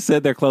no one has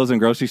said they're closing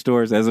grocery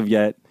stores as of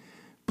yet.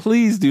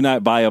 Please do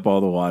not buy up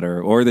all the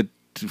water or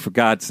for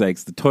God's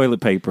sakes, the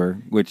toilet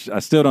paper, which I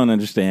still don't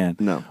understand.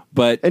 No,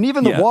 and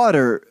even the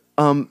water.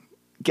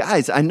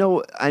 Guys, I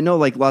know,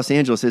 like Los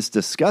Angeles, it's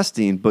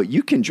disgusting, but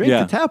you can drink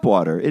the tap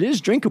water. It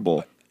is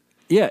drinkable.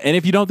 Yeah, and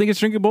if you don't think it's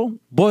drinkable,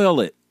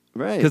 boil it.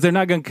 Right. Because they're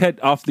not going to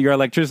cut off your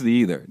electricity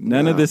either.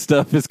 None of this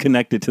stuff is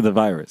connected to the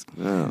virus.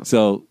 No.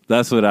 So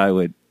that's what I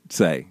would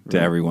say to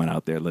everyone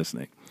out there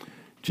listening.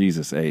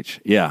 Jesus H.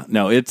 Yeah,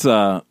 no, it's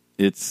a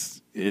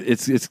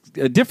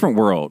different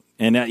world.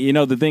 And,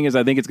 the thing is,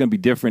 I think it's going to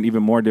be different,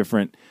 even more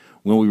different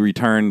when we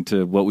return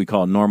to what we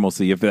call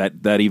normalcy, if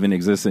that even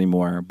exists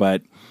anymore.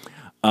 But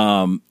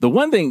the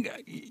one thing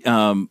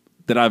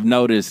that I've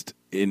noticed,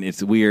 and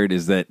it's weird,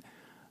 is that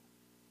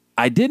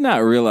I did not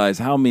realize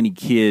how many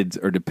kids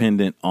are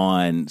dependent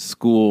on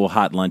school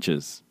hot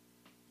lunches,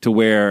 to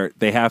where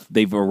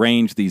they've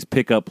arranged these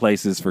pickup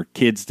places for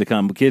kids to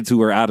come. Kids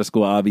who are out of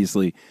school,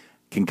 obviously,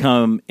 can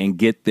come and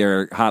get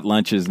their hot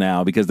lunches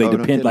now because they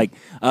depend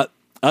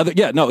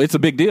it's a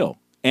big deal.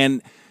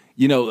 And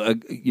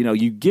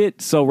you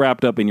get so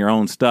wrapped up in your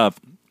own stuff.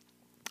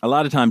 A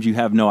lot of times you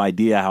have no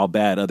idea how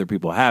bad other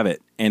people have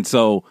it. And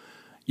so,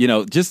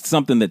 just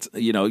something that's,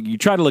 you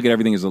try to look at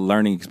everything as a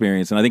learning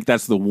experience. And I think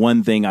that's the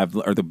one thing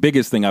the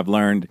biggest thing I've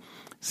learned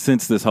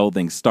since this whole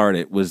thing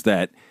started was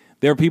that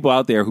there are people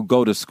out there who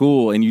go to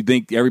school and you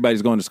think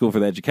everybody's going to school for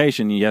the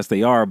education. Yes,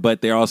 they are,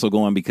 but they're also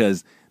going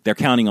because they're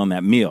counting on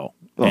that meal.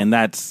 Well, and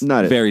that's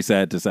very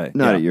sad to say.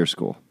 Not at your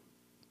school.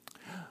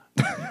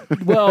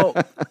 Well,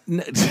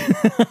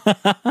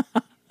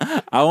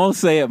 I won't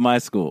say at my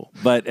school,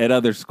 but at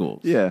other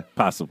schools. Yeah.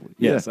 Possibly.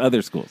 Yes,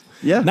 other schools.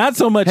 Yeah. Not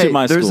so much at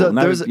my school.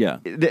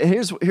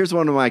 Here's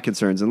one of my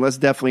concerns, and let's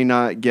definitely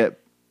not get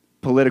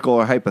political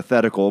or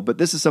hypothetical, but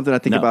this is something I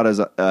think about as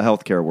a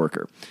healthcare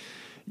worker.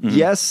 Mm-hmm.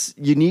 Yes,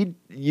 you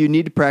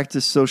need to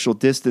practice social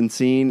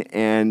distancing,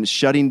 and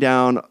shutting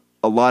down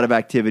a lot of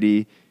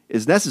activity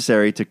is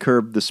necessary to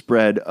curb the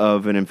spread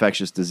of an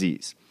infectious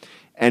disease.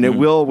 And it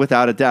will,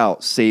 without a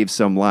doubt, save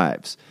some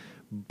lives.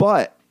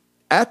 But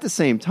at the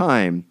same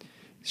time,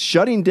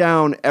 shutting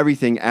down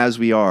everything as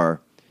we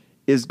are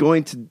is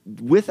going to,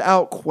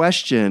 without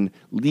question,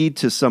 lead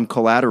to some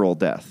collateral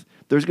death.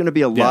 There's going to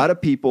be a lot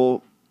of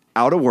people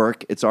out of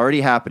work. It's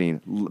already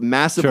happening.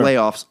 Massive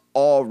layoffs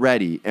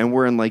already, and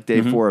we're in like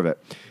day 4 of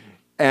it.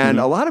 And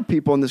a lot of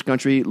people in this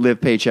country live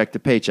paycheck to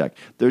paycheck.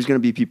 There's going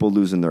to be people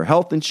losing their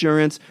health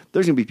insurance.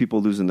 There's going to be people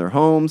losing their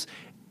homes.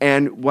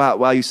 And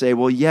while you say,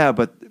 well, yeah,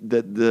 but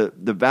the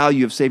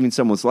value of saving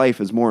someone's life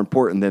is more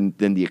important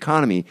than the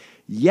economy.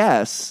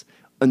 Yes,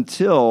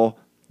 until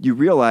you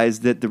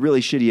realize that the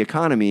really shitty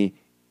economy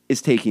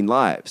is taking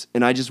lives.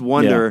 And I just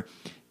wonder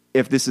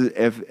if this is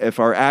if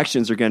our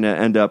actions are going to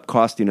end up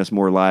costing us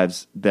more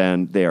lives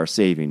than they are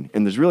saving.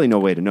 And there's really no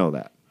way to know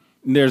that.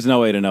 There's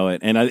no way to know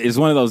it. And it's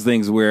one of those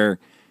things where,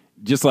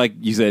 just like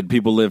you said,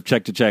 people live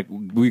check to check.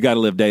 We got to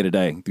live day to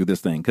day through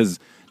this thing, because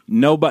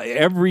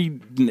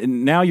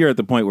now you're at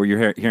the point where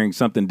you're hearing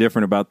something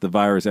different about the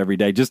virus every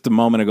day. Just a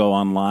moment ago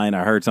online,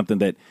 I heard something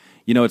that,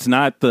 it's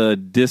not the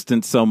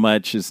distance so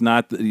much. It's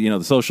not, the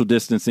social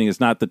distancing.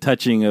 It's not the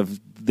touching of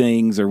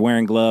things or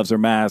wearing gloves or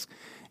masks.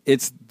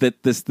 It's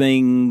that this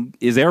thing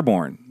is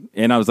airborne.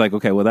 And I was like,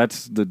 okay, well,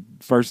 that's the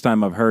first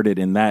time I've heard it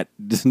in that,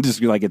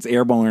 just like it's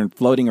airborne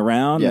floating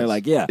around. Yes, they're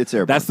like, yeah, it's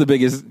airborne. That's the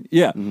biggest.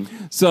 Yeah.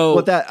 Mm-hmm. So,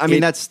 but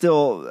that's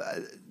still,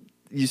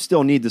 you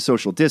still need the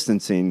social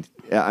distancing.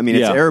 I mean,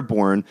 it's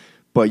airborne,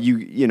 but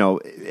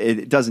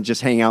it doesn't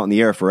just hang out in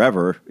the air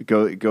forever.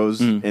 It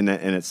goes and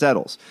it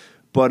settles.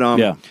 But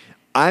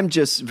I'm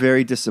just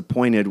very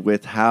disappointed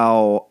with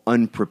how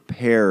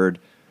unprepared.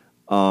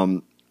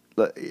 I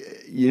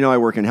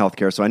work in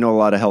healthcare, so I know a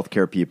lot of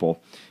healthcare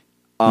people.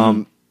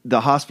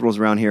 The hospitals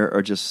around here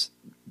are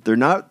they're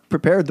not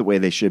prepared the way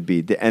they should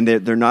be, and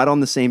they're not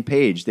on the same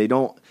page. They're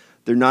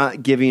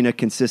not giving a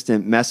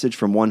consistent message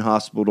from one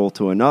hospital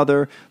to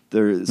another.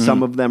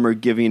 Some of them are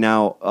giving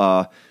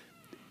out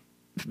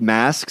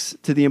masks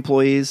to the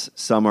employees.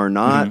 Some are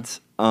not.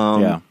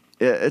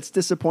 It's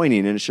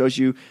disappointing, and it shows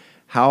you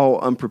how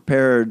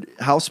unprepared,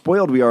 how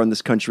spoiled we are in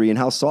this country, and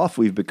how soft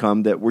we've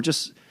become. That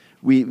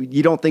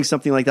you don't think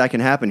something like that can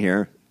happen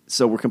here,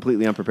 so we're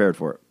completely unprepared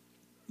for it.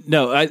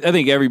 No, I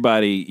think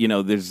everybody,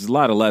 there's a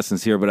lot of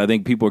lessons here, but I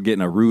think people are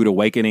getting a rude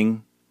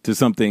awakening to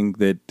something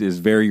that is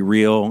very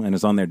real and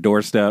is on their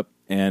doorstep.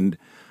 And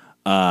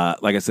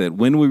like I said,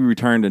 when we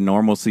return to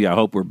normalcy, I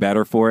hope we're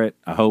better for it.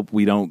 I hope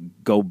we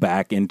don't go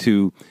back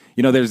into,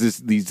 there's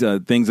these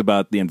things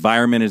about the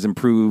environment has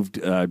improved,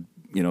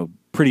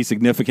 pretty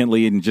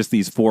significantly in just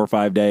these 4 or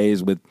 5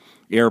 days with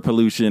air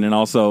pollution. And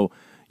also,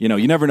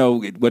 you never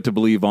know what to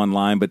believe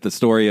online, but the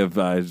story of,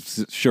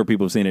 sure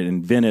people have seen it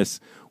in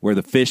Venice, where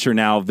the fish are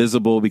now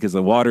visible because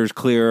the water's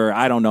clearer.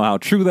 I don't know how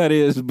true that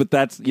is, but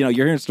that's, you're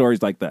hearing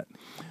stories like that.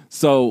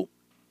 So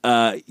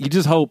you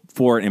just hope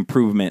for an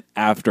improvement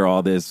after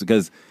all this,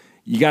 because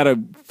you got to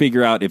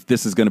figure out if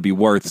this is going to be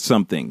worth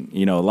something.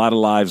 A lot of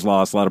lives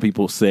lost, a lot of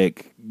people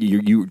sick.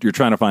 You're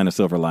trying to find a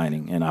silver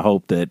lining, and I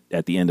hope that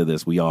at the end of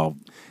this, we all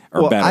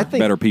are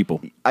better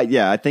people.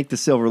 I think the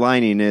silver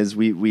lining is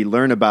we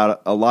learn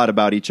a lot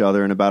about each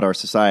other and about our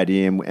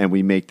society, and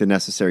we make the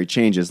necessary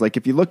changes. Like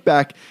if you look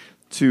back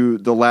to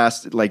the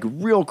last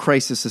real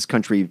crisis this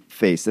country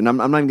faced, and I'm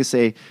not even going to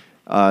say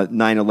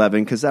 9/11,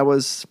 because that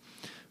was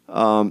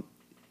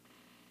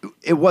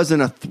it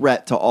wasn't a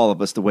threat to all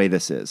of us the way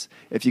this is.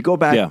 If you go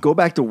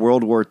back to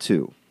World War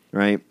II,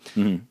 right?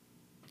 Mm-hmm.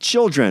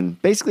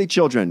 Basically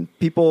children,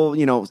 people,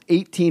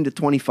 18 to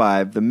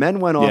 25, the men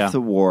went off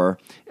to war,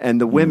 and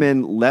the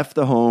women left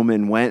the home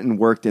and went and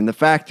worked in the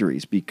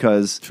factories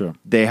because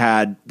they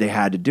had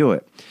to do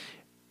it.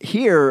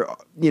 Here,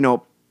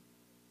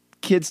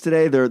 kids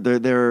today,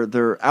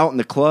 they're out in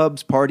the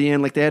clubs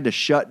partying. Like they had to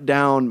shut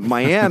down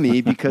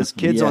Miami because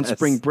kids on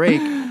spring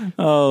break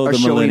are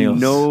showing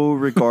no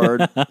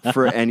regard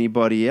for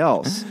anybody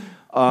else.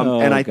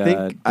 And I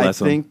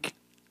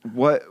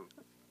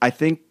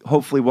think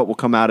hopefully what will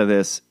come out of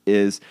this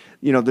is,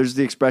 there's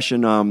the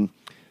expression,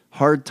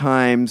 hard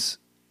times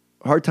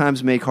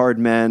make hard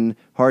men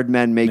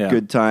make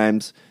good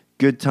times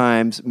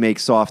make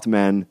soft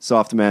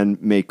men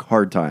make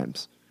hard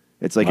times.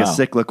 It's like a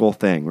cyclical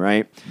thing,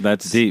 right?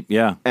 That's deep,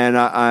 yeah. And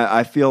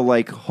I feel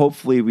like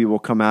hopefully we will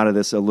come out of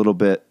this a little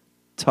bit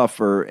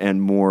tougher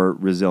and more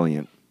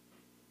resilient.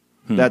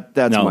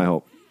 That's my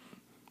hope.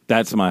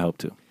 That's my hope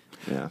too.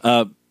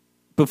 Yeah.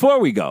 Before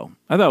we go,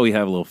 I thought we'd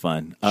have a little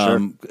fun. Sure.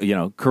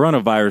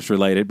 Coronavirus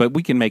related, but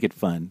we can make it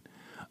fun.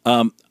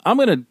 I'm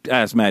going to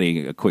ask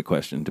Maddie a quick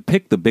question to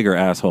pick the bigger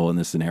asshole in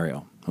this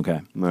scenario.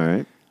 Okay.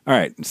 All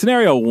right.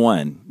 Scenario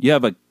 1, you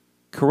have a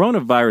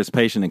coronavirus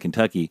patient in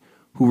Kentucky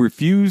who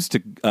refused to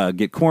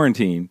get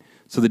quarantined,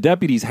 so the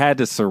deputies had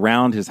to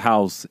surround his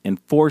house and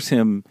force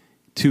him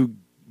to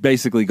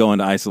basically go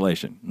into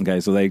isolation.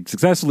 Okay, so they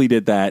successfully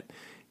did that.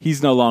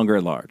 He's no longer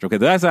at large. Okay,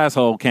 that's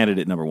asshole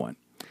candidate number 1.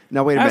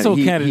 Now, wait a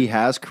minute. He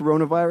has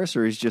coronavirus,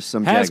 or he's just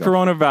some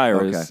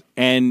coronavirus,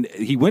 and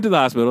he went to the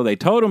hospital. They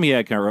told him he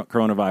had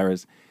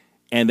coronavirus,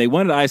 and they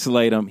wanted to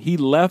isolate him. He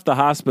left the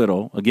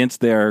hospital against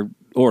their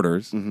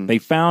orders. Mm-hmm. They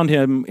found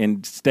him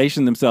and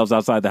stationed themselves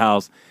outside the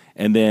house,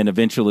 and then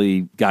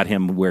eventually got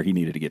him where he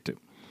needed to get to.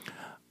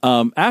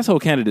 Asshole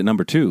candidate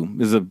number 2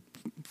 is a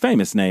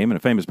famous name and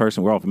a famous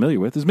person we're all familiar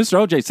with, is Mr.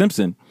 O.J.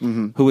 Simpson,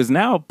 who is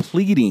now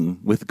pleading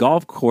with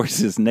golf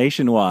courses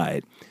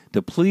nationwide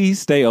to please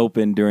stay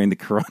open during the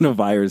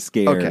coronavirus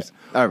scares. Okay.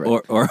 All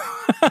right. All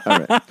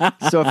right.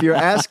 So if you're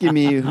asking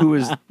me who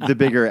is the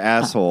bigger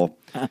asshole,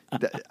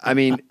 I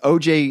mean,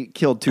 OJ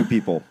killed 2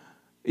 people.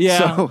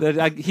 Yeah,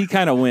 so, he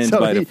kind of wins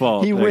by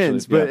default. He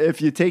wins, but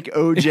if you take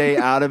OJ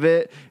out of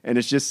it and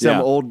it's just some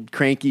old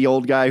cranky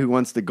old guy who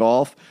wants to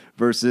golf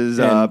versus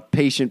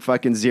patient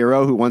fucking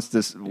zero who wants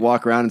to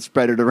walk around and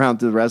spread it around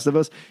to the rest of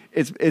us.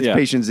 It's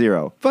patient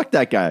zero. Fuck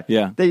that guy.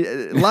 Yeah.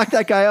 They lock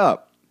that guy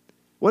up.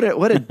 What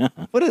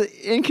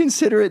a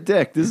inconsiderate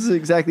dick. This is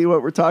exactly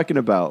what we're talking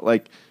about.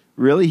 Like,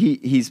 really,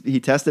 he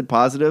tested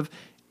positive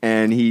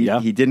and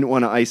he didn't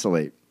want to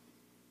isolate.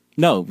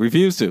 No,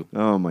 refused to.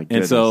 Oh my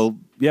goodness. And so,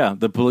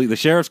 the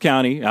sheriff's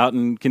county out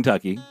in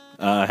Kentucky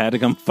had to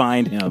come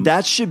find him.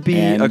 That should be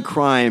a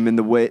crime in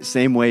the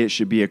same way it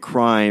should be a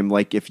crime.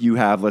 Like if you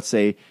have, let's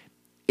say,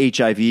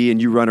 HIV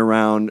and you run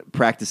around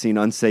practicing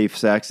unsafe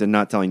sex and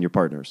not telling your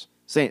partners.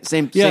 Same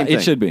thing.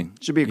 It should be.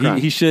 Should be a crime.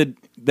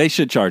 They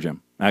should charge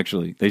him.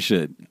 Actually, they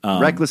should.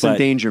 Reckless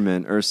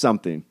endangerment or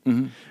something.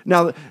 Mm-hmm.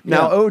 Now,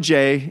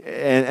 OJ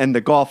and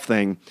the golf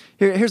thing.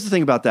 Here's the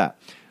thing about that.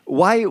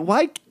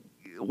 Why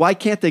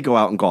can't they go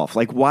out and golf?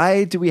 Like,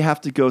 why do we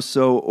have to go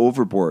so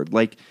overboard?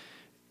 Like,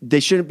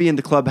 they shouldn't be in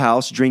the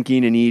clubhouse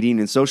drinking and eating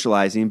and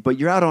socializing, but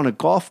you're out on a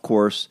golf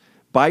course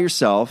by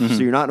yourself, so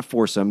you're not in a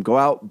foursome. Go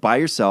out by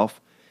yourself.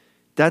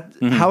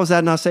 How is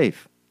that not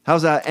safe?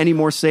 How's that any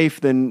more safe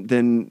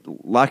than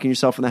locking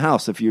yourself in the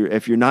house if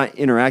you're not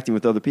interacting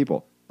with other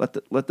people? Let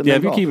them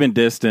if you're keeping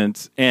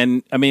distance,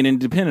 and I mean,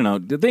 and depending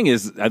on the thing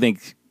is, I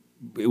think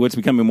what's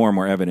becoming more and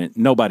more evident,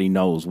 nobody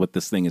knows what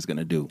this thing is going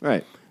to do.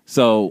 Right.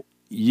 So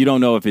you don't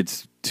know if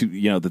it's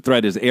the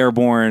threat is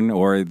airborne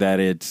or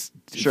that it's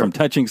from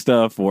touching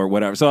stuff or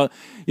whatever. So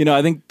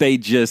I think they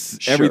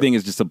just everything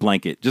is just a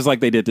blanket, just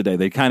like they did today.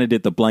 They kind of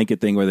did the blanket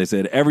thing where they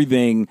said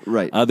everything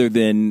other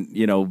than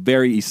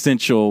very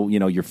essential.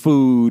 Your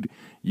food,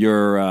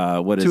 your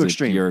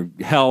your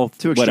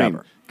health,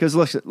 whatever. Because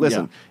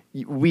listen.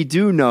 We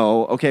do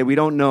know, we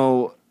don't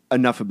know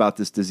enough about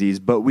this disease,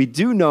 but we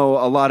do know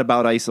a lot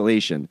about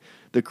isolation.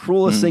 The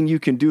cruelest thing you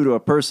can do to a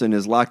person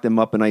is lock them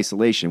up in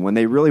isolation. When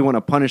they really want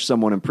to punish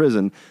someone in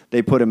prison,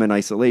 they put them in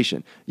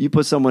isolation. You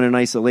put someone in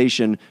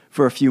isolation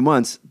for a few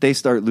months, they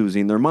start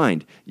losing their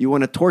mind. You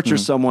want to torture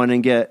someone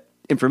and get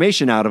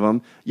information out of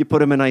them, you put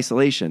them in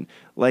isolation.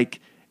 Like,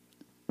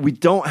 we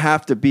don't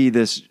have to be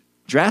this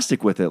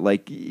drastic with it.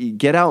 Like,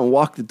 get out and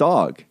walk the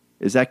dog.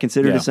 Is that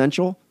considered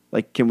essential?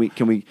 Like, can we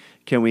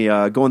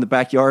go in the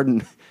backyard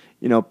and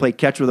play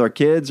catch with our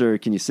kids, or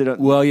can you sit up?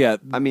 Well, yeah.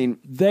 I mean,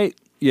 today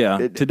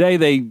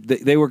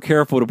they were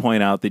careful to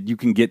point out that you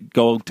can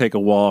go take a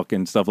walk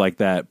and stuff like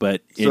that.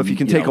 But if you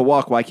can take a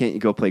walk, why can't you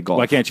go play golf?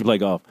 Why can't you play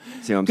golf?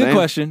 See what I'm saying? Good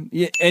question.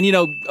 Yeah, and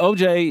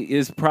OJ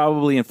is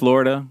probably in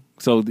Florida,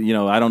 so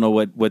I don't know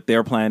what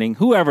they're planning.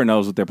 Whoever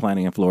knows what they're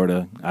planning in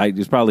Florida,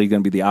 it's probably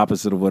going to be the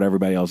opposite of what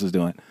everybody else is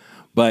doing.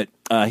 But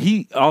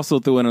he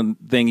also threw in a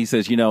thing. He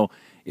says,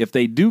 if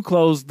they do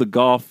close the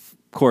golf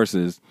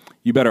courses,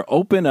 you better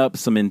open up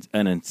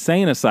an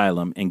insane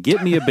asylum and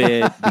get me a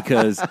bed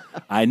because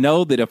I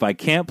know that if I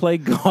can't play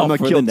golf I'm gonna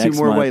for kill the next 2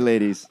 more month, white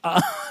ladies.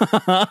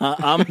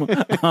 I'm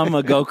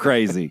gonna go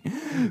crazy.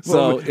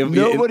 So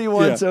nobody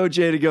wants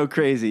OJ to go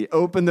crazy.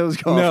 Open those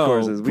golf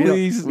courses.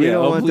 Please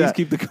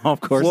keep the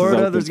golf courses.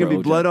 Florida, open there's gonna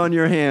be blood on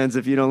your hands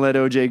if you don't let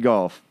OJ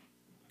golf.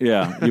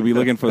 Yeah, you'll be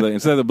looking for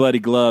instead of the bloody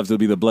gloves, it'll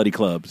be the bloody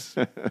clubs.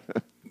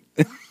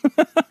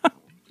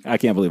 I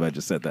can't believe I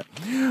just said that.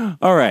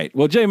 All right.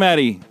 Well, Jay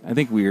Maddie, I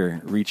think we're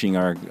reaching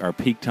our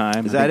peak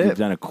time. Is that it? We've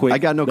done a quick. I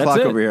got no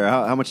clock over here.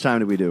 How much time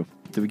did we do?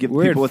 Did we give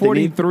we're people at what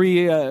they need?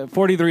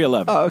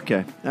 43:11. Oh,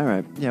 okay. All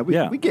right. Yeah,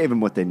 we gave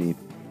them what they need.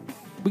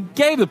 We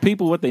gave the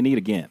people what they need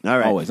again. All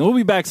right. Always. And we'll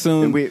be back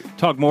soon. And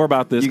talk more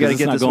about this. You got to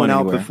get this one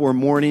out anywhere. before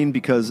morning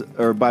because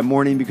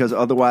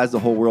otherwise the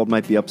whole world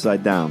might be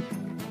upside down.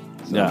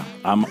 So. Yeah,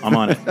 I'm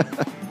on it.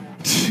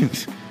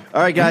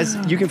 All right, guys,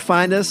 you can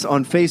find us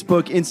on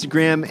Facebook,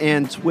 Instagram,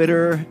 and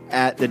Twitter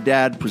at The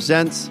Dad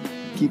Presents.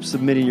 Keep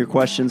submitting your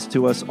questions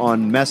to us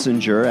on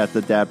Messenger at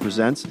The Dad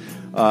Presents.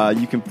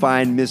 You can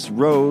find Miss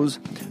Rose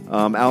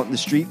out in the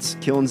streets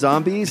killing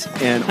zombies,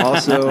 and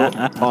also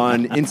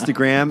on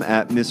Instagram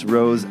at Miss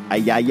Rose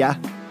Ayala.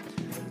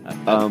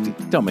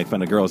 Don't make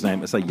fun of the girl's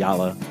name. It's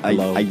Ayala.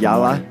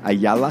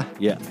 Ayala?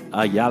 Yeah,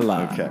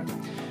 Ayala. Okay.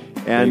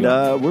 And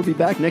we'll be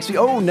back next week.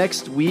 Oh,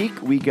 next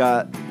week we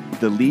got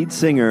the lead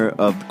singer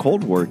of the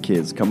Cold War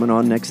Kids coming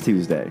on next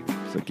Tuesday.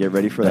 So get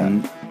ready for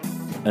that.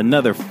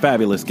 Another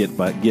fabulous get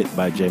by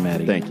Jay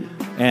Maddie. Thank you.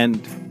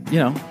 And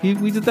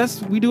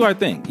we do our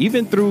thing.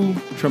 Even through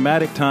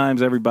traumatic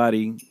times,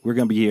 everybody, we're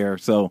going to be here.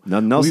 So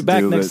we'll be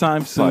back next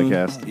time soon.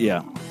 Podcast.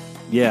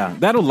 Yeah.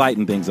 That'll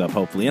lighten things up,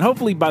 hopefully. And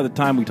hopefully by the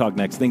time we talk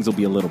next, things will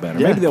be a little better.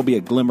 Yeah. Maybe there'll be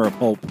a glimmer of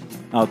hope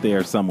out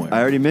there somewhere.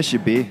 I already miss you,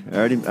 B. I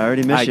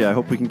already miss you. I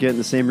hope we can get in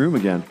the same room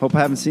again. Hope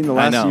I haven't seen the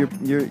last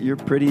of your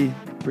pretty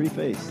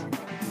face.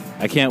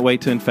 I can't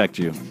wait to infect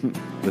you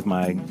with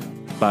my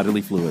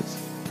bodily fluids.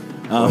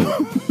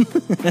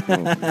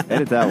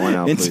 Edit that one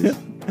out, please.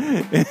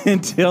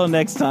 Until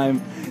next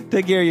time,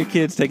 take care of your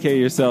kids, take care of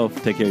yourself,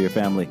 take care of your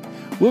family.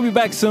 We'll be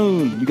back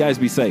soon. You guys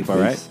be safe, all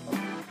right?